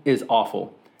team is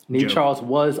awful. Niamh Charles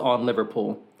was on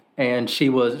Liverpool and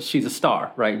she's a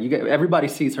star, right? Everybody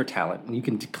sees her talent and you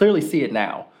can clearly see it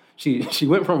now. She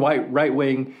went from right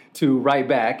wing to right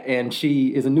back, and she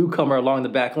is a newcomer along the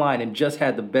back line and just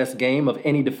had the best game of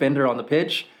any defender on the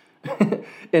pitch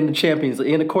in the Champions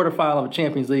League, in the quarterfinal of the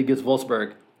Champions League against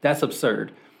Wolfsburg. That's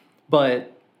absurd.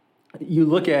 But you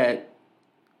look at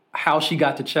how she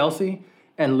got to Chelsea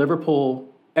and Liverpool,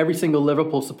 every single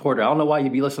Liverpool supporter. I don't know why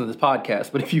you'd be listening to this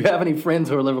podcast, but if you have any friends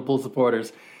who are Liverpool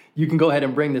supporters, you can go ahead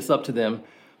and bring this up to them.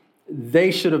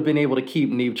 They should have been able to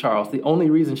keep Niamh Charles. The only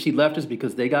reason she left is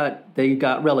because they got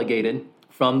relegated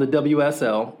from the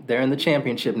WSL. They're in the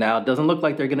championship now. It doesn't look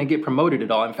like they're going to get promoted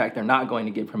at all. In fact, they're not going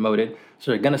to get promoted.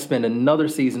 So they're going to spend another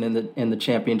season in the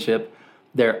championship.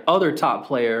 Their other top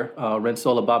player,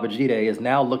 Rensola Babajide, is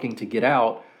now looking to get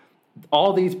out.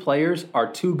 All these players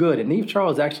are too good. And Niamh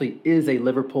Charles actually is a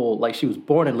Liverpool, she was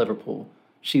born in Liverpool.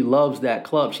 She loves that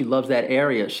club. She loves that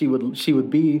area. She would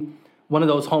be one of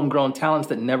those homegrown talents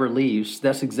that never leaves.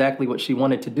 That's exactly what she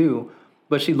wanted to do.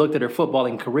 But she looked at her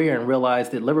footballing career and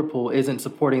realized that Liverpool isn't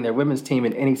supporting their women's team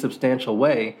in any substantial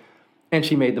way. And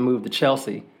she made the move to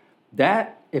Chelsea.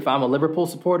 That, if I'm a Liverpool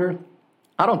supporter,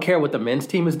 I don't care what the men's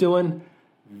team is doing.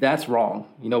 That's wrong.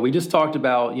 We just talked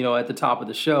about, at the top of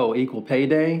the show, equal pay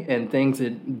day and things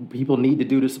that people need to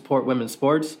do to support women's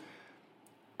sports.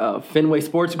 Fenway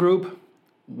Sports Group,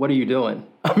 what are you doing?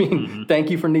 I mean, Thank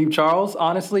you for Niamh Charles,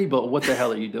 honestly, but what the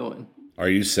hell are you doing? Are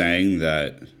you saying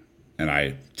that, and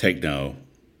I take no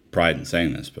pride in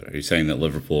saying this, but are you saying that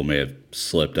Liverpool may have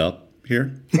slipped up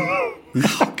here?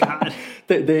 Oh, God.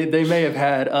 They may have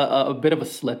had a bit of a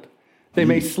slip. They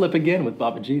may slip again with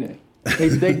Babajide.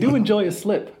 They do enjoy a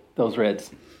slip, those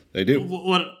Reds. They do.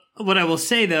 What I will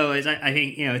say, though, is I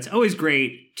think, it's always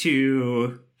great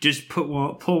to just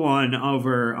pull one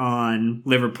over on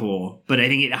Liverpool. But I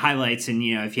think it highlights, and,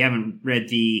 if you haven't read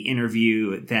the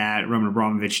interview that Roman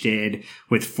Abramovich did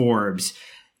with Forbes,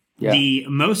 the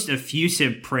most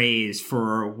effusive praise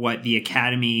for what the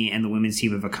academy and the women's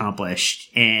team have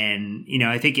accomplished. And,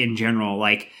 I think in general,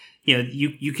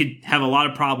 you could have a lot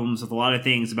of problems with a lot of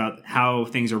things about how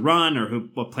things are run or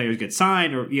what players get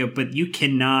signed but you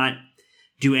cannot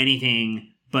do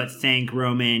anything but thank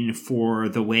Roman for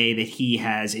the way that he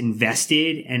has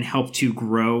invested and helped to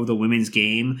grow the women's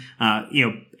game,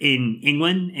 in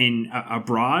England and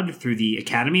abroad through the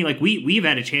academy. We've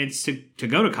had a chance to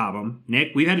go to Cobham,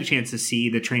 Nick. We've had a chance to see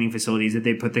the training facilities that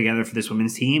they put together for this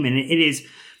women's team. And it is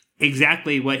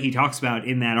exactly what he talks about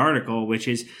in that article, which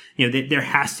is, that there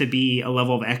has to be a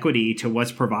level of equity to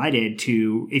what's provided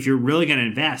to, if you're really going to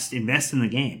invest in the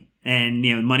game. And,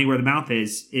 money where the mouth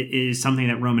is something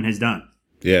that Roman has done.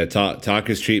 Yeah, talk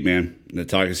is cheap, man. The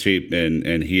talk is cheap,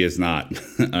 and he is not.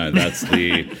 That's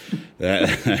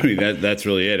that's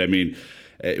really it. I mean,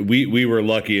 we were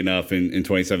lucky enough in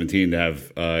 2017 to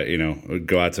have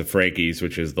go out to Frankie's,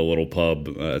 which is the little pub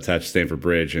attached to Stamford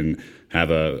Bridge, and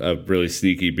have a really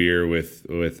sneaky beer with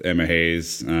Emma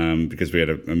Hayes because we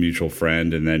had a mutual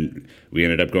friend, and then we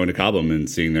ended up going to Cobham and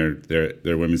seeing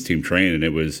their women's team train, and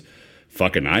it was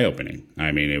fucking eye opening.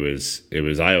 I mean, it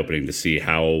was eye opening to see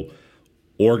how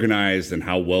organized and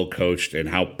how well coached and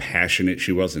how passionate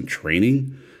she was in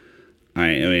training. I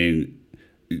mean,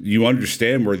 you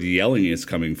understand where the yelling is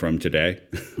coming from today,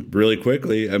 really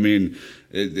quickly. I mean,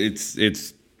 it's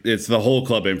the whole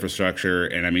club infrastructure,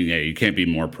 and I mean, you can't be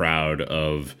more proud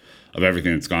of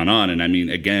everything that's gone on. And I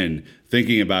mean, again,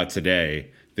 thinking about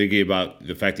today, thinking about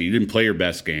the fact that you didn't play your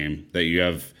best game, that you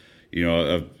have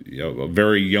a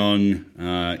very young,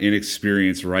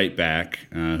 inexperienced right back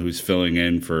who's filling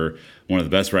in for one of the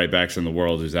best right backs in the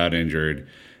world who's out injured,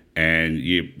 and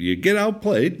you get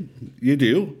outplayed, you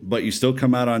do, but you still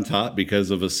come out on top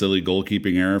because of a silly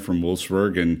goalkeeping error from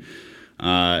Wolfsburg,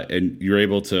 and you're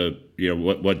able to,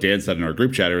 what Dan said in our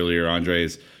group chat earlier, Andre,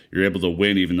 is you're able to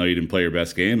win even though you didn't play your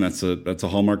best game. That's a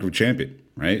hallmark of a champion,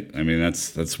 right? I mean,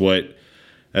 that's what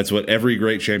every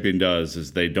great champion does,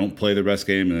 is they don't play their best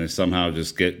game and they somehow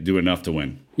just do enough to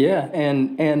win. Yeah,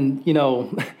 and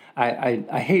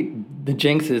I hate the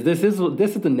jinxes. This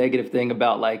is the negative thing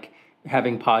about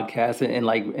having podcasts and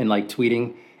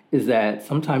tweeting, is that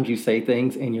sometimes you say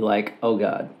things and you're like, oh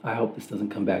God, I hope this doesn't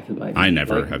come back to bite me. I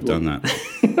never have done that.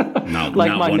 not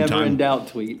my one never time. in doubt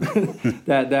tweet.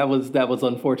 that was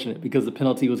unfortunate because the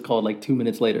penalty was called 2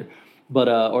 minutes later, but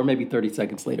or maybe 30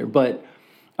 seconds later. But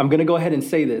I'm gonna go ahead and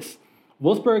say this: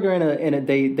 Wolfsburg are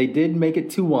they did make it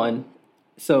 2-1,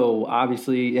 so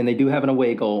obviously, and they do have an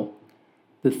away goal.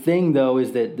 The thing though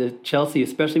is that the Chelsea,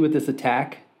 especially with this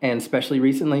attack, and especially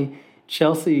recently,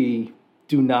 Chelsea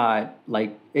do not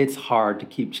it's hard to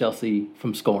keep Chelsea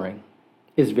from scoring.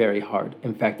 It's very hard.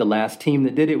 In fact, the last team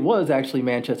that did it was actually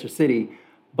Manchester City,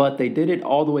 but they did it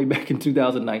all the way back in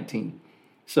 2019.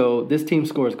 So this team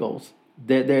scores goals.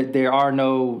 They do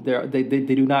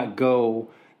not go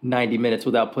 90 minutes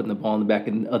without putting the ball in the back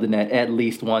of the net at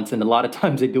least once, and a lot of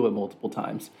times they do it multiple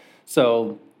times.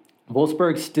 So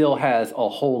Wolfsburg still has a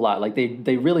whole lot.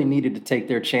 They really needed to take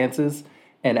their chances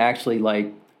and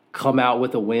actually come out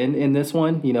with a win in this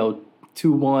one.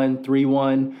 2-1,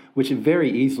 3-1, which it very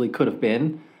easily could have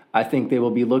been. I think they will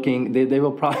be looking. They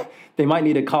might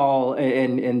need to call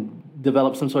and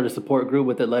develop some sort of support group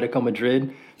with Atletico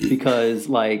Madrid, because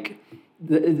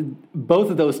both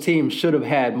of those teams should have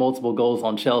had multiple goals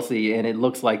on Chelsea, and it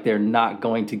looks like they're not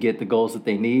going to get the goals that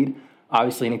they need.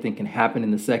 Obviously, anything can happen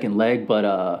in the second leg,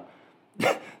 but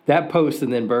that post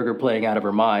and then Berger playing out of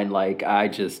her mind, I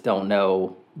just don't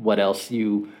know what else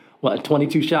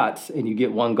 22 shots and you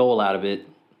get one goal out of it,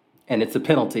 and it's a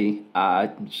penalty.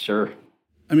 Sure.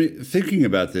 I mean, thinking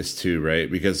about this too, right?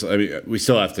 Because I mean, we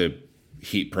still have to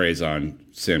heap praise on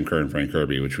Sam Kerr and Frank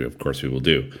Kirby, which of course we will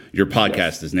do. Your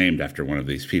podcast is named after one of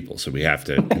these people, so we have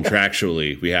to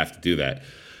contractually we have to do that.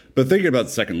 But thinking about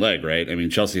the second leg, right? I mean,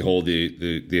 Chelsea hold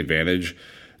the advantage.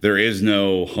 There is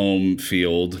no home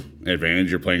field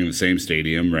advantage. You're playing in the same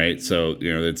stadium, right? So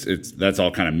that's all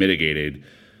kind of mitigated.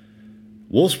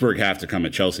 Wolfsburg have to come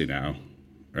at Chelsea now,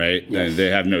 right? Yes.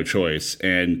 They have no choice,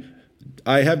 and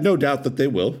I have no doubt that they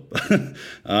will.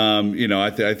 I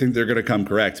think they're going to come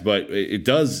correct, but it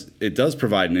does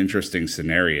provide an interesting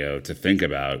scenario to think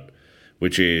about,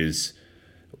 which is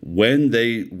when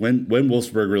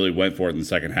Wolfsburg really went for it in the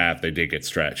second half, they did get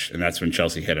stretched, and that's when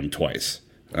Chelsea hit them twice.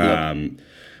 Yep.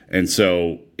 And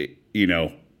so,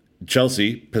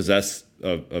 Chelsea possessed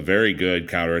a very good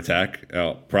counterattack,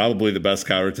 probably the best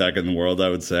counterattack in the world, I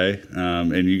would say.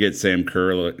 And you get Sam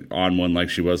Kerr on one like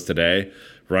she was today,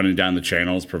 running down the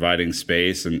channels, providing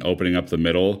space and opening up the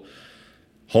middle.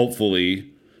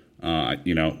 Hopefully,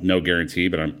 no guarantee,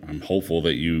 but I'm hopeful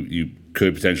that you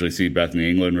could potentially see Bethany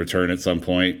England return at some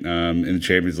point in the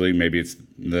Champions League. Maybe it's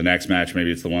the next match,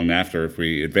 maybe it's the one after if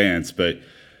we advance. But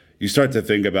you start to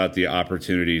think about the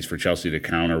opportunities for Chelsea to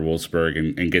counter Wolfsburg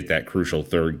and get that crucial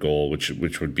third goal, which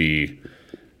would be,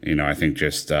 I think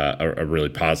just a really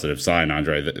positive sign,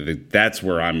 Andre. That's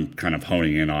where I'm kind of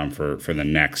honing in on for the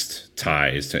next tie,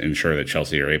 is to ensure that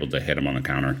Chelsea are able to hit them on the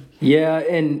counter. Yeah,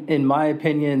 and in my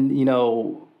opinion,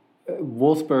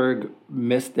 Wolfsburg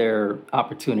missed their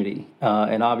opportunity,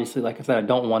 and obviously, like I said, I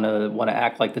don't want to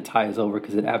act like the tie is over,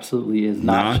 because it absolutely is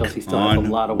not. Chelsea still has a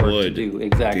lot of work to do.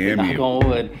 Exactly, knock on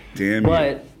wood. Damn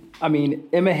but I mean,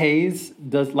 Emma Hayes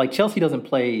Chelsea doesn't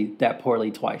play that poorly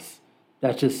twice.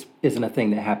 That just isn't a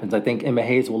thing that happens. I think Emma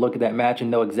Hayes will look at that match and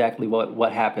know exactly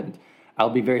what happened.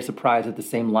 I'll be very surprised if the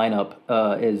same lineup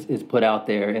is put out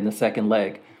there in the second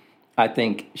leg. I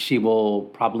think she will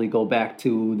probably go back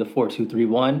to the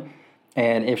 4-2-3-1.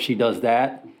 And if she does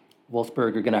that,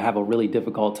 Wolfsburg are going to have a really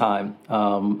difficult time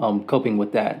coping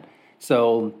with that.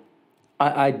 So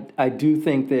I do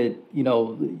think that,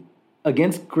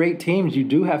 against great teams, you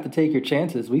do have to take your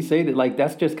chances. We say that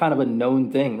that's just kind of a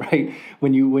known thing, right?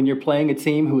 When you're playing a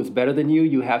team who is better than you,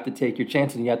 you have to take your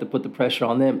chances and you have to put the pressure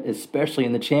on them, especially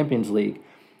in the Champions League.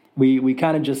 We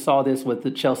kind of just saw this with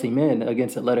the Chelsea men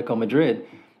against Atletico Madrid,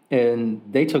 and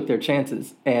they took their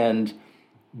chances. And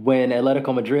when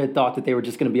Atletico Madrid thought that they were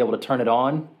just going to be able to turn it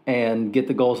on and get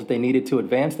the goals that they needed to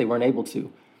advance, they weren't able to.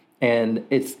 And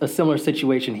it's a similar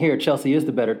situation here. Chelsea is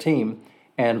the better team,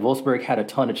 and Wolfsburg had a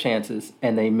ton of chances,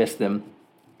 and they missed them.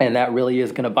 And that really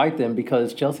is going to bite them,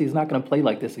 because Chelsea is not going to play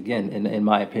like this again, in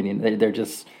my opinion.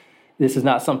 This is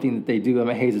not something that they do.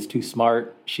 Emma Hayes is too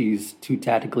smart. She's too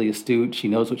tactically astute. She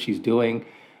knows what she's doing.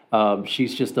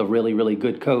 She's just a really, really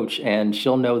good coach, and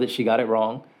she'll know that she got it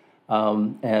wrong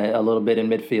a little bit in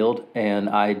midfield, and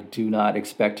I do not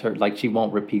expect her, she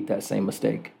won't repeat that same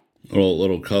mistake. A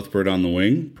little Cuthbert on the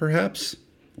wing, perhaps?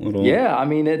 Yeah, I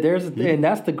mean, and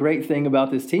that's the great thing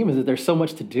about this team, is that there's so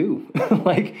much to do.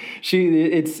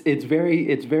 It's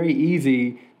very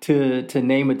easy to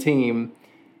name a team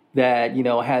that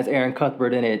has Aaron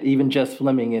Cuthbert in it, even Jess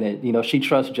Fleming in it. She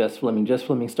trusts Jess Fleming. Jess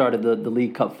Fleming started the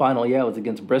League Cup final. Yeah, it was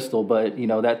against Bristol, but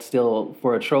that's still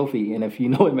for a trophy. And if you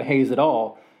know Emma Hayes at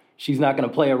all, she's not going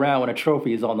to play around when a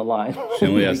trophy is on the line. She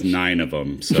only has 9 of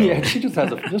them. So. Yeah, she just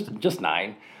has just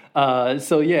 9.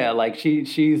 So yeah,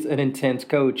 she's an intense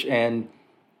coach, and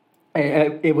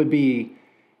it would be,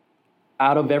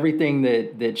 out of everything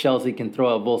that Chelsea can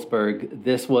throw at Wolfsburg,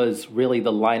 this was really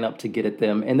the lineup to get at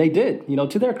them. And they did.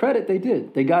 To their credit, they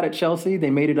did. They got at Chelsea. They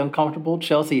made it uncomfortable.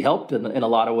 Chelsea helped in a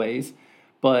lot of ways.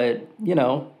 But,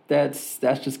 that's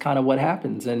just kind of what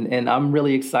happens. And I'm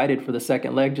really excited for the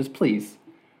second leg. Just please,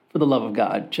 for the love of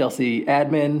God, Chelsea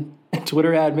admin,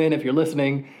 Twitter admin, if you're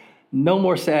listening, no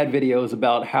more sad videos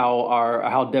about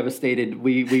how devastated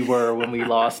we were when we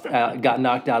lost, got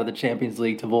knocked out of the Champions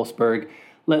League to Wolfsburg.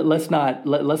 Let's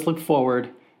look forward.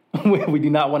 We do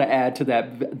not want to add to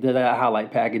that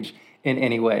highlight package in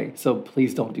any way. So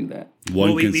please don't do that.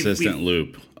 One consistent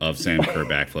loop of Sam Kerr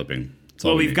backflipping.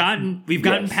 Well, we've gotten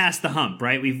past the hump,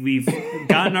 right? We've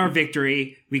gotten our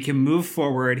victory. We can move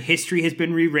forward. History has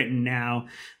been rewritten now.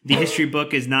 The history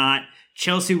book is not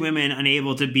Chelsea women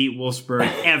unable to beat Wolfsburg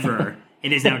ever.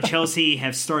 It is now Chelsea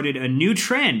have started a new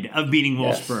trend of beating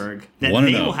Wolfsburg that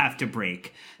they will have to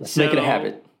break. Let's make it a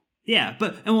habit. Yeah,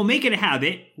 and we'll make it a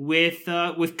habit with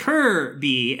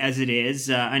Kirby as it is.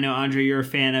 I know, Andre, you're a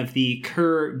fan of the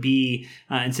Kirby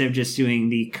instead of just doing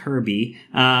the Kirby.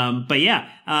 But yeah,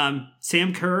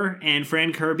 Sam Kerr and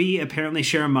Fran Kirby apparently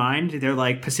share a mind. They're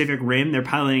like Pacific Rim. They're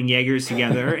piloting Jaegers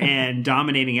together and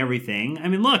dominating everything. I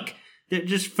mean, look, they're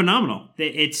just phenomenal.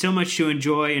 It's so much to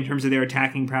enjoy in terms of their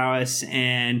attacking prowess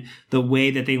and the way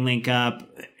that they link up.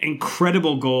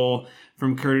 Incredible goal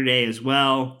from Kerr today as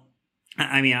well.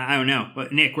 I mean, I don't know,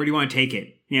 but Nick, where do you want to take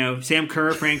it? Sam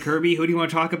Kerr, Fran Kirby, who do you want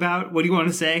to talk about? What do you want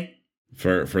to say?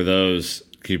 For those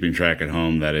keeping track at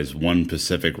home, that is one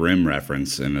Pacific Rim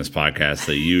reference in this podcast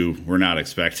that you were not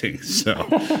expecting. So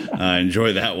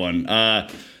enjoy that one.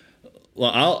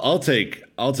 Well, I'll take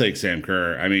Sam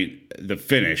Kerr. I mean, the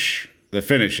finish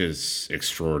is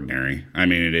extraordinary. I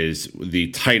mean, it is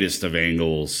the tightest of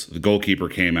angles. The goalkeeper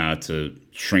came out to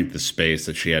shrink the space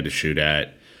that she had to shoot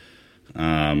at.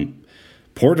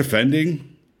 Poor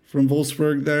defending from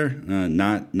Wolfsburg there,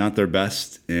 not their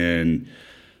best. And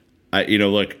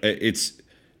look, this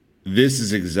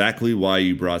is exactly why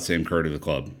you brought Sam Kerr to the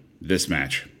club. This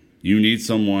match, you need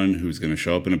someone who's going to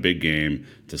show up in a big game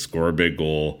to score a big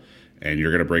goal, and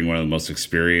you're going to bring one of the most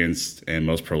experienced and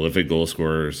most prolific goal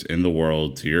scorers in the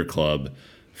world to your club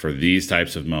for these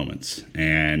types of moments.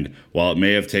 And while it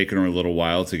may have taken her a little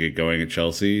while to get going at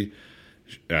Chelsea,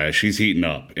 she's heating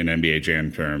up in NBA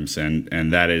Jam terms, and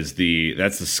that's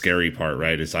the scary part,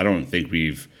 right? Is I don't think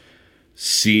we've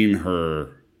seen her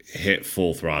hit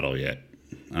full throttle yet.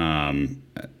 And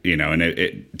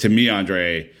to me,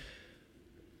 Andre,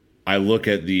 I look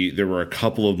at there were a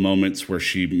couple of moments where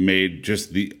she made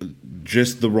just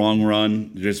the wrong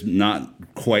run, just not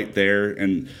quite there,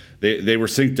 and they were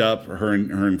synced up, her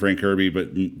and Fran Kirby,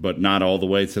 but not all the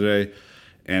way today.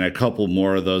 And a couple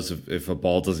more of those if a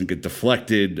ball doesn't get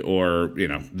deflected or,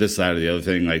 this side or the other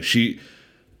thing. Like she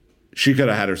could have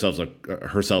had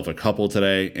herself a couple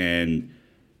today, and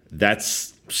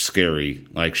that's scary.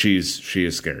 Like she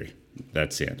is scary.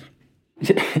 That's the end.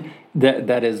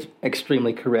 That is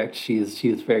extremely correct. She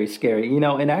is very scary.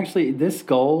 And actually this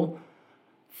goal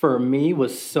for me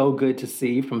was so good to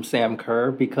see from Sam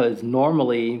Kerr, because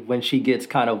normally when she gets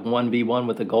kind of 1v1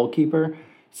 with the goalkeeper,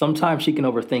 sometimes she can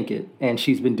overthink it, and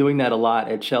she's been doing that a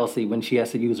lot at Chelsea when she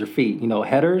has to use her feet.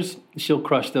 Headers, she'll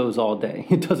crush those all day.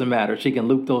 It doesn't matter. She can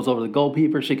loop those over the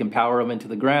goalkeeper. She can power them into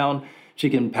the ground. She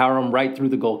can power them right through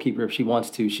the goalkeeper if she wants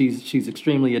to. She's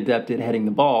extremely adept at heading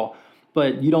the ball,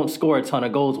 but you don't score a ton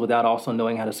of goals without also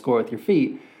knowing how to score with your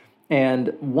feet.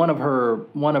 And one of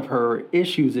her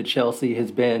issues at Chelsea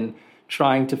has been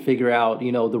trying to figure out,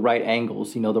 the right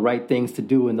angles, the right things to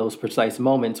do in those precise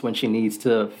moments when she needs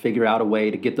to figure out a way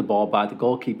to get the ball by the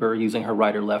goalkeeper using her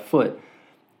right or left foot.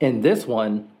 In this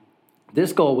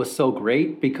goal was so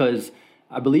great because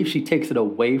I believe she takes it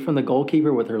away from the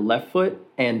goalkeeper with her left foot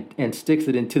and sticks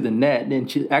it into the net. And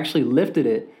she actually lifted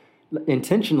it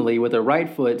intentionally with her right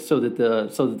foot so that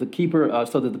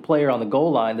the player on the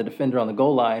goal line, the defender on the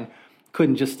goal line,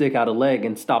 couldn't just stick out a leg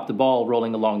and stop the ball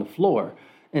rolling along the floor.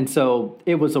 And so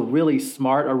it was a really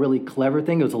smart, a really clever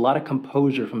thing. It was a lot of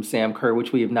composure from Sam Kerr,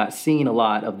 which we have not seen a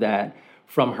lot of that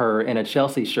from her in a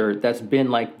Chelsea shirt. That's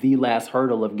been like the last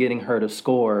hurdle of getting her to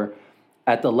score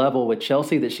at the level with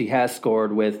Chelsea that she has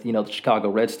scored with, the Chicago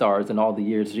Red Stars and all the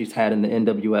years she's had in the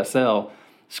NWSL,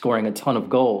 scoring a ton of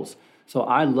goals. So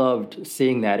I loved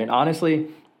seeing that. And honestly,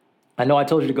 I know I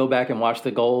told you to go back and watch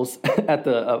the goals at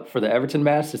for the Everton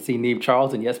match to see Niamh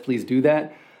Charles, and yes, please do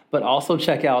that. But also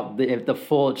check out the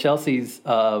full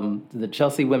the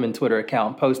Chelsea women Twitter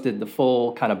account posted the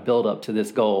full kind of build up to this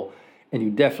goal. And you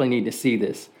definitely need to see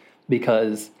this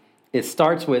because it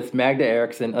starts with Magda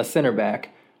Eriksson, a center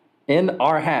back, in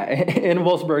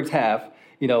Wolfsburg's half,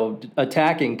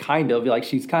 attacking kind of like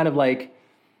she's kind of like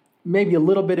maybe a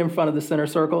little bit in front of the center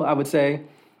circle, I would say.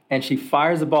 And she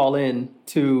fires the ball in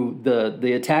to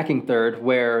the attacking third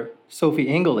where Sophie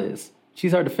Ingle is.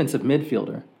 She's our defensive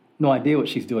midfielder. No idea what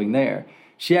she's doing there.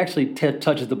 She actually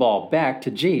touches the ball back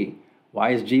to G. Why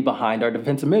is G behind our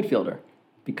defensive midfielder?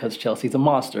 Because Chelsea's a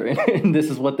monster, and this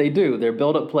is what they do. Their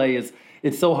build-up play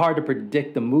it's so hard to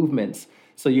predict the movements.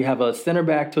 So you have a center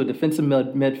back to a defensive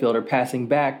midfielder passing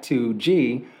back to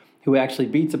G, who actually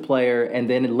beats a player, and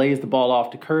then it lays the ball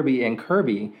off to Kirby, and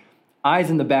Kirby,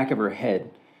 eyes in the back of her head.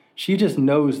 She just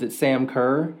knows that Sam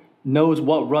Kerr knows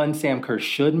what run Sam Kerr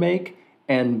should make,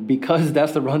 and because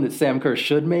that's the run that Sam Kerr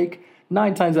should make,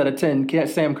 9 times out of 10,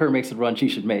 Sam Kerr makes the run she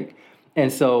should make.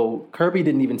 And so Kirby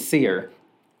didn't even see her.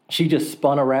 She just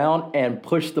spun around and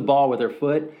pushed the ball with her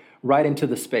foot right into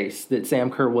the space that Sam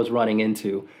Kerr was running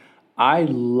into. I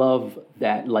love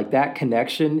that. Like, that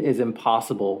connection is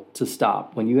impossible to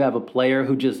stop. When you have a player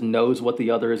who just knows what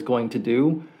the other is going to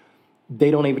do,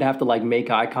 they don't even have to like make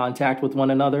eye contact with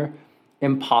one another.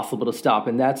 Impossible to stop.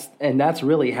 And that's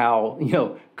really how,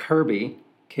 Kerby,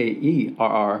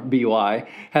 Kerrby,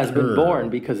 has been born,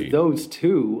 because those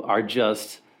two are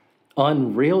just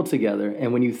unreal together.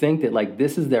 And when you think that like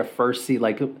this is their first season,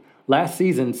 like last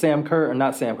season, Fran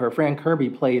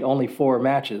Kerby played only 4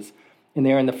 matches, and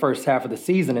they're in the first half of the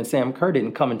season, and Sam Kerr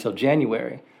didn't come until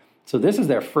January. So this is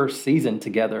their first season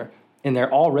together, and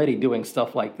they're already doing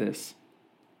stuff like this.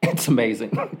 It's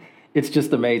amazing. It's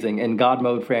just amazing. And God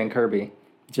mode Fran Kerby,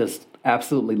 just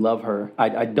absolutely love her.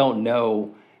 I don't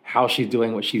know how she's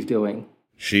doing what she's doing.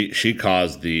 She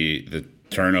caused the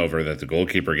turnover that the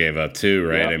goalkeeper gave up too,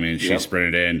 right? Yep. I mean, she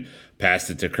sprinted in, passed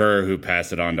it to Kerr, who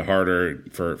passed it on to Harder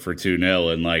for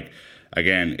 2-0. And like,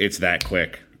 again, it's that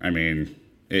quick. I mean,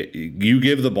 you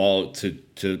give the ball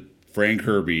to Fran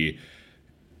Kerby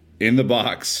in the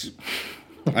box.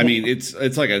 I mean, it's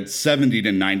like a 70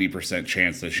 to 90%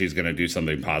 chance that she's going to do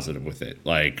something positive with it.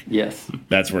 Like, yes,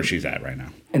 that's where she's at right now.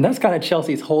 And that's kind of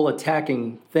Chelsea's whole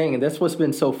attacking thing. And that's what's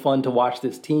been so fun to watch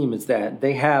this team, is that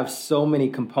they have so many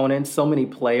components, so many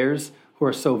players who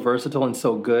are so versatile and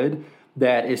so good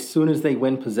that as soon as they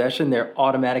win possession, they're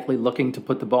automatically looking to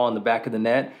put the ball in the back of the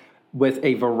net with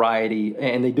a variety.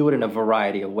 And they do it in a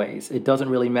variety of ways. It doesn't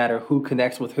really matter who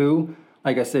connects with who.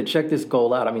 Like I said, check this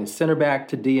goal out. I mean, center back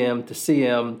to DM to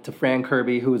CM to Fran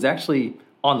Kerby, who is actually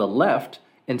on the left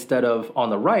instead of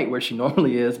on the right where she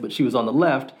normally is, but she was on the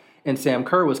left, and Sam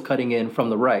Kerr was cutting in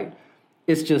from the right.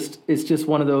 It's just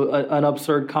one of those an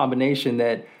absurd combination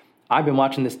that I've been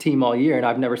watching this team all year, and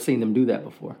I've never seen them do that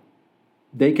before.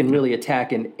 They can really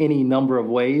attack in any number of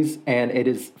ways, and it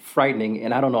is frightening.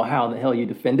 And I don't know how in the hell you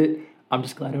defend it. I'm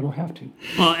just glad I don't have to.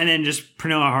 Well, and then just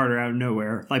Pernilla Harder out of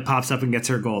nowhere, like, pops up and gets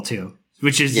her goal too.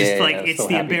 Which is just it's so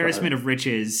the embarrassment of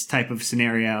riches type of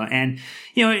scenario. And,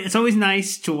 it's always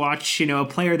nice to watch, a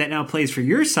player that now plays for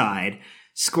your side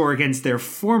score against their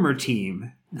former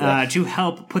team to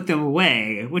help put them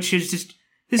away, which is just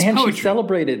this and poetry. She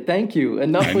celebrated. Thank you.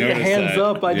 Enough with your hands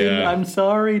up. I'm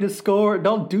sorry to score.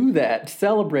 Don't do that.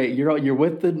 Celebrate. You're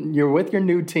with your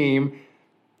new team.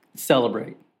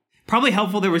 Celebrate. Probably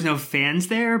helpful there was no fans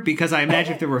there, because I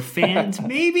imagine if there were fans,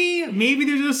 maybe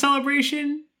there's a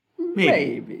celebration.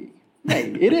 Maybe.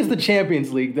 It is the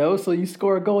Champions League, though, so you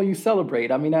score a goal, you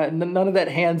celebrate. I mean, none of that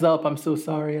hands up, I'm so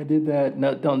sorry I did that.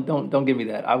 No, don't give me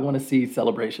that. I want to see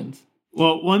celebrations.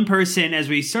 Well, one person, as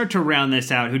we start to round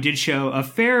this out, who did show a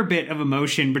fair bit of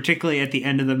emotion, particularly at the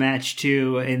end of the match,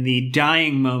 too, in the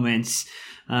dying moments,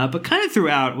 but kind of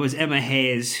throughout, was Emma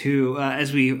Hayes, who,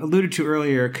 as we alluded to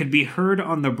earlier, could be heard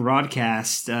on the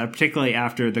broadcast, particularly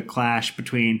after the clash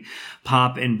between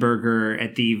Pop and Berger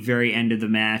at the very end of the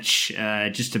match,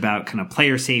 just about kind of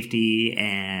player safety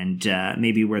and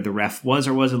maybe where the ref was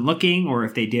or wasn't looking, or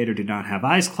if they did or did not have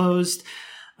eyes closed.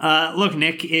 Look,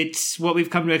 Nick, it's what we've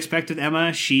come to expect with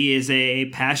Emma. She is a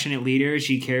passionate leader.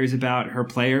 She cares about her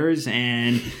players,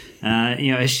 and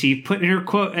as she put in her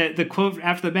quote, the quote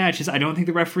after the match is, "I don't think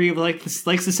the referee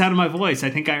likes the sound of my voice.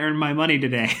 I think I earned my money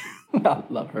today." I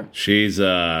love her. She's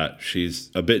a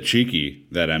bit cheeky,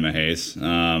 that Emma Hayes.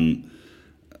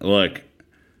 Look,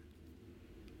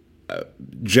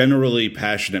 generally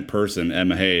passionate person,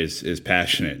 Emma Hayes is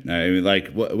passionate. I mean, like,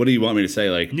 what do you want me to say?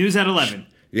 Like, news at 11.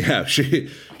 Yeah, she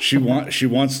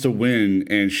wants to win,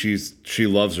 and she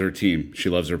loves her team. She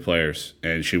loves her players,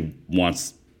 and she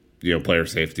wants player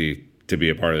safety to be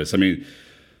a part of this. I mean,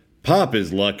 Pop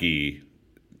is lucky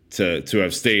to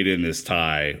have stayed in this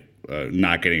tie,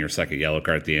 not getting her second yellow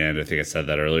card at the end. I think I said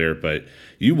that earlier, but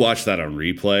you watch that on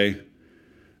replay,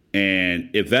 and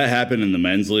if that happened in the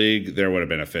men's league, there would have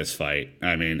been a fist fight.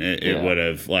 I mean, it would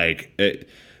have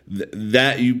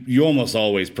that you almost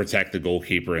always protect the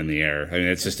goalkeeper in the air. I mean,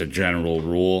 it's just a general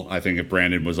rule. I think if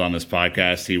Brandon was on this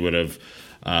podcast, he would have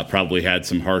probably had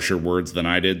some harsher words than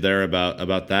I did there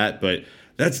about that. But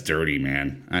that's dirty,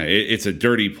 man. It's a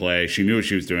dirty play. She knew what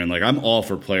she was doing. Like, I'm all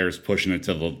for players pushing it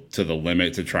to the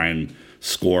limit to try and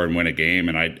score and win a game.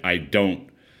 And I don't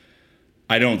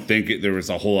think there was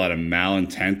a whole lot of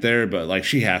malintent there. But like,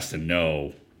 she has to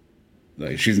know,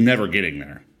 like, she's never getting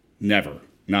there. Never.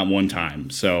 Not one time.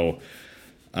 So,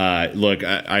 look,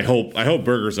 I hope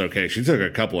Berger's okay. She took a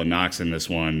couple of knocks in this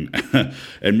one,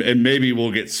 and maybe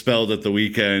we'll get spelled at the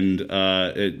weekend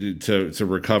to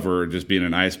recover, just being in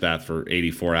an ice bath for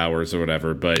 84 hours or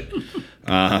whatever. But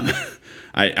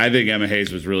I think Emma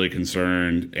Hayes was really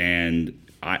concerned. And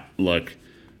look,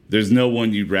 there's no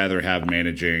one you'd rather have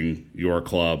managing your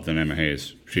club than Emma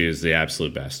Hayes. She is the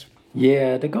absolute best.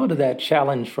 Yeah, to go to that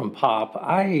challenge from Pop,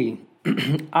 I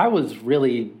I was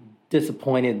really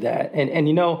disappointed that, and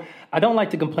I don't like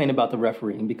to complain about the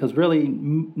refereeing because really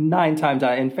nine times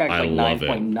out, in fact, I like love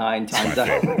 9.9 times out,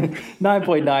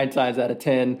 9.9 times out of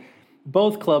 10,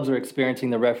 both clubs are experiencing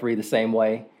the referee the same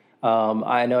way.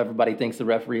 I know everybody thinks the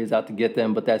referee is out to get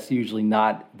them, but that's usually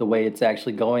not the way it's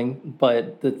actually going.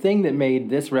 But the thing that made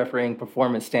this refereeing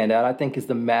performance stand out, I think, is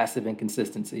the massive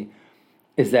inconsistency.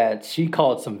 Is that she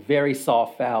called some very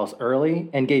soft fouls early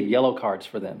and gave yellow cards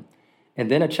for them. And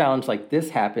then a challenge like this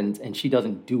happens and she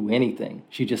doesn't do anything.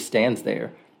 She just stands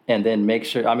there and then makes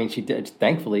sure, I mean, she did,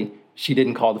 thankfully, she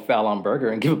didn't call the foul on Berger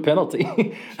and give a penalty.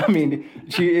 I mean,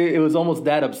 it was almost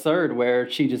that absurd where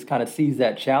she just kind of sees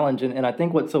that challenge. And I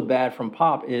think what's so bad from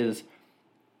Pop is,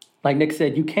 like Nick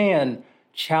said, you can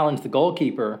challenge the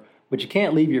goalkeeper, but you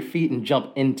can't leave your feet and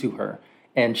jump into her.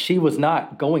 And she was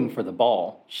not going for the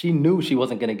ball. She knew she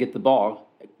wasn't going to get the ball.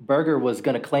 Berger was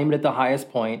going to claim it at the highest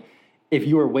point. If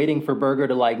you were waiting for Berger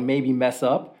to like maybe mess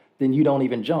up, then you don't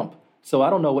even jump. So I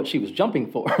don't know what she was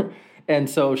jumping for. And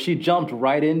so she jumped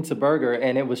right into Berger,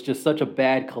 and it was just such a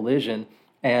bad collision.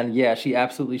 And yeah, she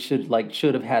absolutely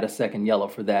should have had a second yellow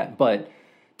for that. But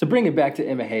to bring it back to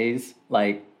Emma Hayes,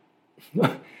 like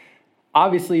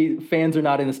obviously fans are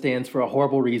not in the stands for a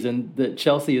horrible reason. That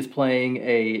Chelsea is playing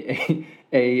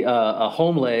a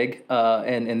home leg,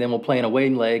 and then we'll play an away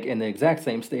leg in the exact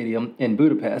same stadium in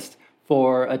Budapest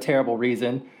for a terrible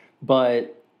reason.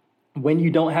 But when you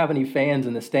don't have any fans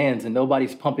in the stands and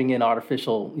nobody's pumping in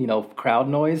artificial, crowd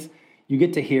noise, you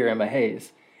get to hear Emma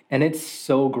Hayes. And it's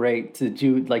so great to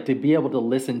be able to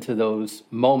listen to those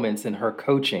moments in her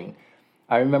coaching.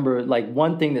 I remember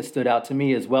one thing that stood out to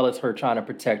me, as well as her trying to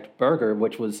protect Berger,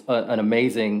 which was an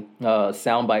amazing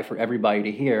soundbite for everybody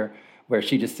to hear, where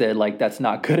she just said, that's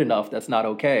not good enough, that's not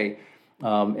okay.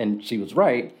 And she was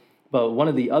right. But one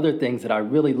of the other things that I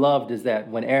really loved is that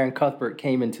when Erin Cuthbert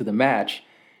came into the match,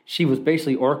 she was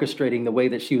basically orchestrating the way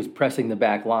that she was pressing the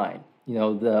back line. The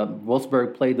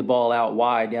Wolfsburg played the ball out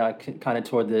wide, kind of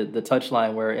toward the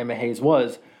touchline where Emma Hayes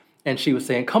was. And she was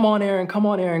saying, come on, Erin,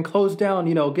 close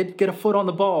down, get a foot on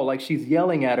the ball. Like she's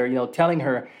yelling at her, telling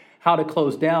her how to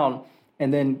close down.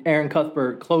 And then Erin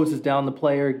Cuthbert closes down the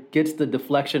player, gets the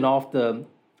deflection off the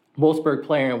Wolfsburg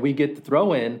player, and we get the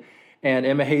throw in. And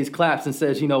Emma Hayes claps and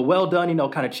says, well done,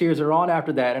 kind of cheers her on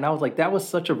after that. And I was like, that was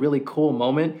such a really cool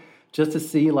moment just to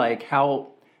see how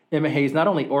Emma Hayes not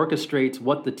only orchestrates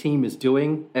what the team is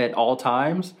doing at all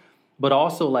times, but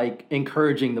also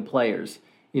encouraging the players.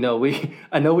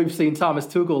 I know we've seen Thomas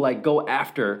Tuchel go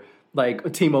after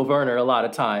Timo Werner a lot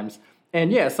of times.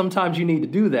 And yeah, sometimes you need to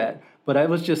do that. But it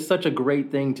was just such a great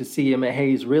thing to see Emma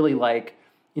Hayes really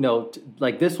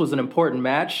this was an important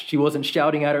match. She wasn't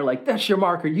shouting at her that's your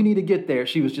marker, you need to get there.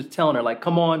 She was just telling her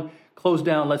come on, close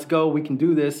down, let's go, we can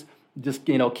do this. Just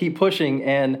keep pushing.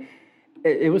 And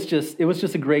it was just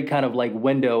a great kind of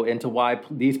window into why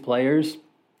these players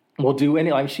will do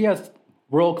any. She has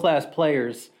world-class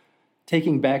players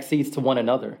taking back seats to one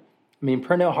another. I mean,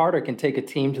 Pernille Harder can take a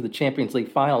team to the Champions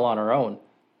League final on her own.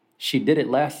 She did it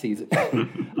last season.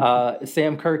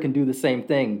 Sam Kerr can do the same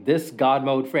thing. This God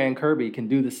mode Fran Kirby can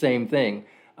do the same thing.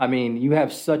 I mean, you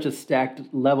have such a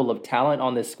stacked level of talent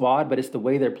on this squad, but it's the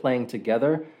way they're playing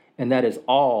together. And that is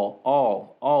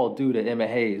all due to Emma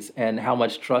Hayes and how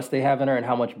much trust they have in her and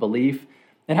how much belief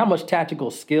and how much tactical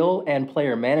skill and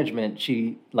player management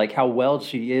how well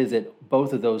she is at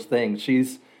both of those things.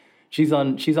 She's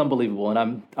unbelievable.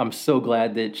 And I'm so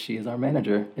glad that she is our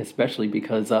manager, especially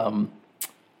because I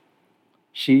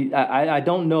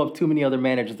don't know of too many other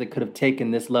managers that could have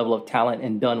taken this level of talent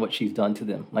and done what she's done to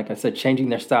them. Like I said, changing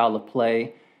their style of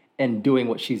play and doing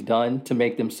what she's done to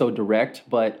make them so direct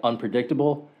but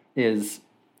unpredictable is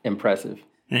impressive.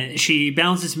 She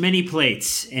balances many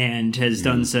plates and has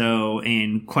done so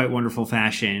in quite wonderful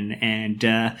fashion.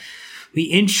 And we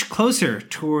inch closer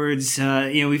towards,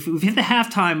 we've hit the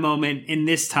halftime moment in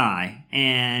this tie.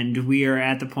 And we are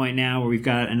at the point now where we've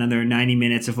got another 90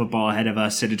 minutes of football ahead of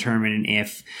us to determine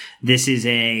if this is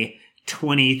a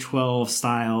 2012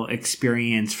 style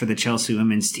experience for the Chelsea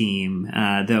women's team.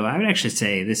 Though I would actually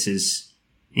say this is,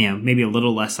 maybe a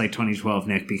little less like 2012,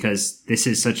 Nick, because this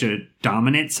is such a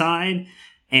dominant side.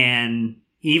 And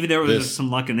even though there was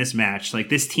some luck in this match,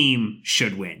 this team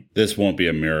should win. This won't be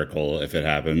a miracle if it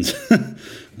happens.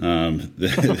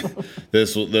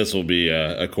 This will be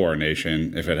a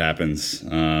coronation if it happens,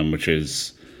 which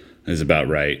is about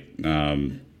right.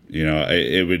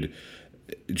 It would.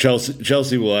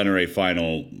 Chelsea will enter a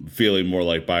final feeling more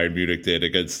like Bayern Munich did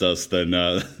against us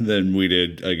than we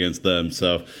did against them.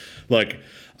 So,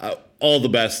 all the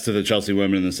best to the Chelsea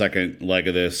women in the second leg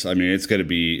of this. I mean, it's gonna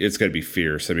be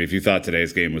fierce. I mean, if you thought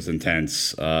today's game was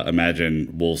intense, imagine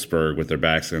Wolfsburg with their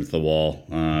backs against the wall.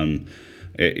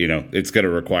 It's gonna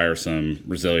require some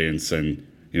resilience, and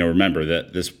remember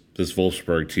that this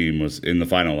Wolfsburg team was in the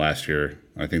final last year.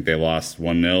 I think they lost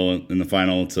 1-0 in the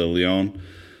final to Lyon,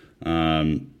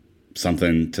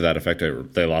 something to that effect.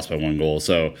 They lost by 1 goal.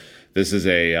 So this is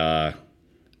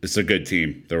it's a good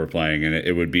team that we're playing, and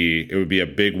it would be a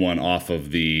big one off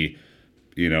the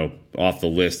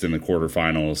list in the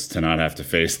quarterfinals to not have to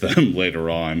face them later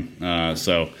on.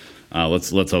 So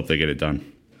let's hope they get it done.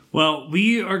 Well,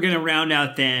 we are going to round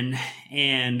out then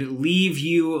and leave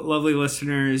you, lovely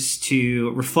listeners,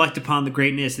 to reflect upon the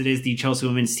greatness that is the Chelsea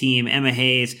women's team. Emma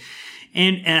Hayes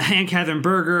and Catherine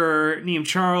Berger, Niamh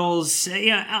Charles,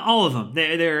 all of them.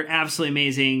 They're absolutely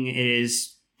amazing. It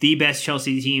is the best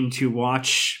Chelsea team to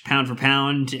watch pound for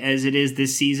pound as it is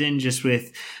this season, just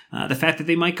with the fact that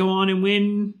they might go on and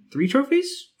win 3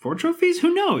 trophies, 4 trophies.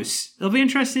 Who knows? It'll be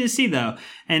interesting to see, though.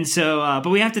 And so, but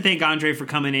we have to thank Andre for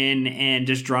coming in and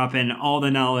just dropping all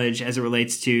the knowledge as it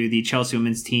relates to the Chelsea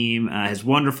women's team, his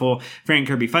wonderful Fran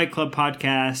Kirby Fight Club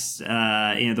podcast,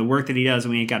 the work that he does.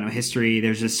 We Ain't Got No History.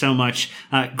 There's just so much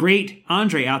great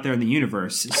Andre out there in the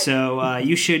universe. So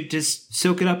you should just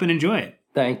soak it up and enjoy it.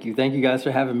 Thank you guys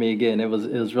for having me again. It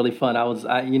was really fun.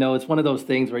 It's one of those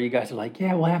things where you guys are like,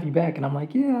 yeah, we'll have you back, and I'm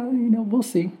like, yeah, we'll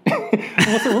see.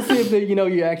 we'll see if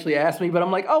you actually ask me. But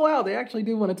I'm like, oh wow, they actually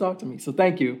do want to talk to me. So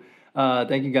thank you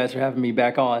guys for having me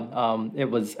back on. It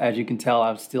was, as you can tell,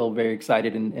 I'm still very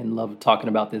excited and love talking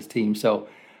about this team. So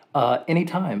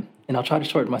anytime. And I'll try to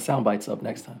shorten my sound bites up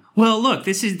next time. Well, look,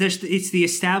 it's the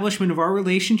establishment of our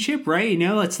relationship, right?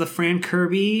 It's the Fran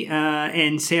Kirby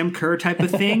and Sam Kerr type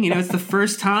of thing. It's the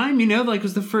first time, it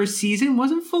was the first season.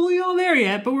 Wasn't fully all there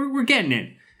yet, but we're getting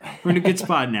it. We're in a good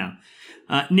spot now.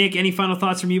 Nick, any final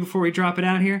thoughts from you before we drop it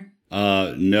out here?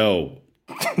 No.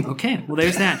 Okay, well,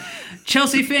 there's that.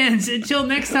 Chelsea fans, until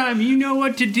next time, you know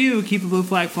what to do. Keep the blue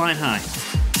flag flying high.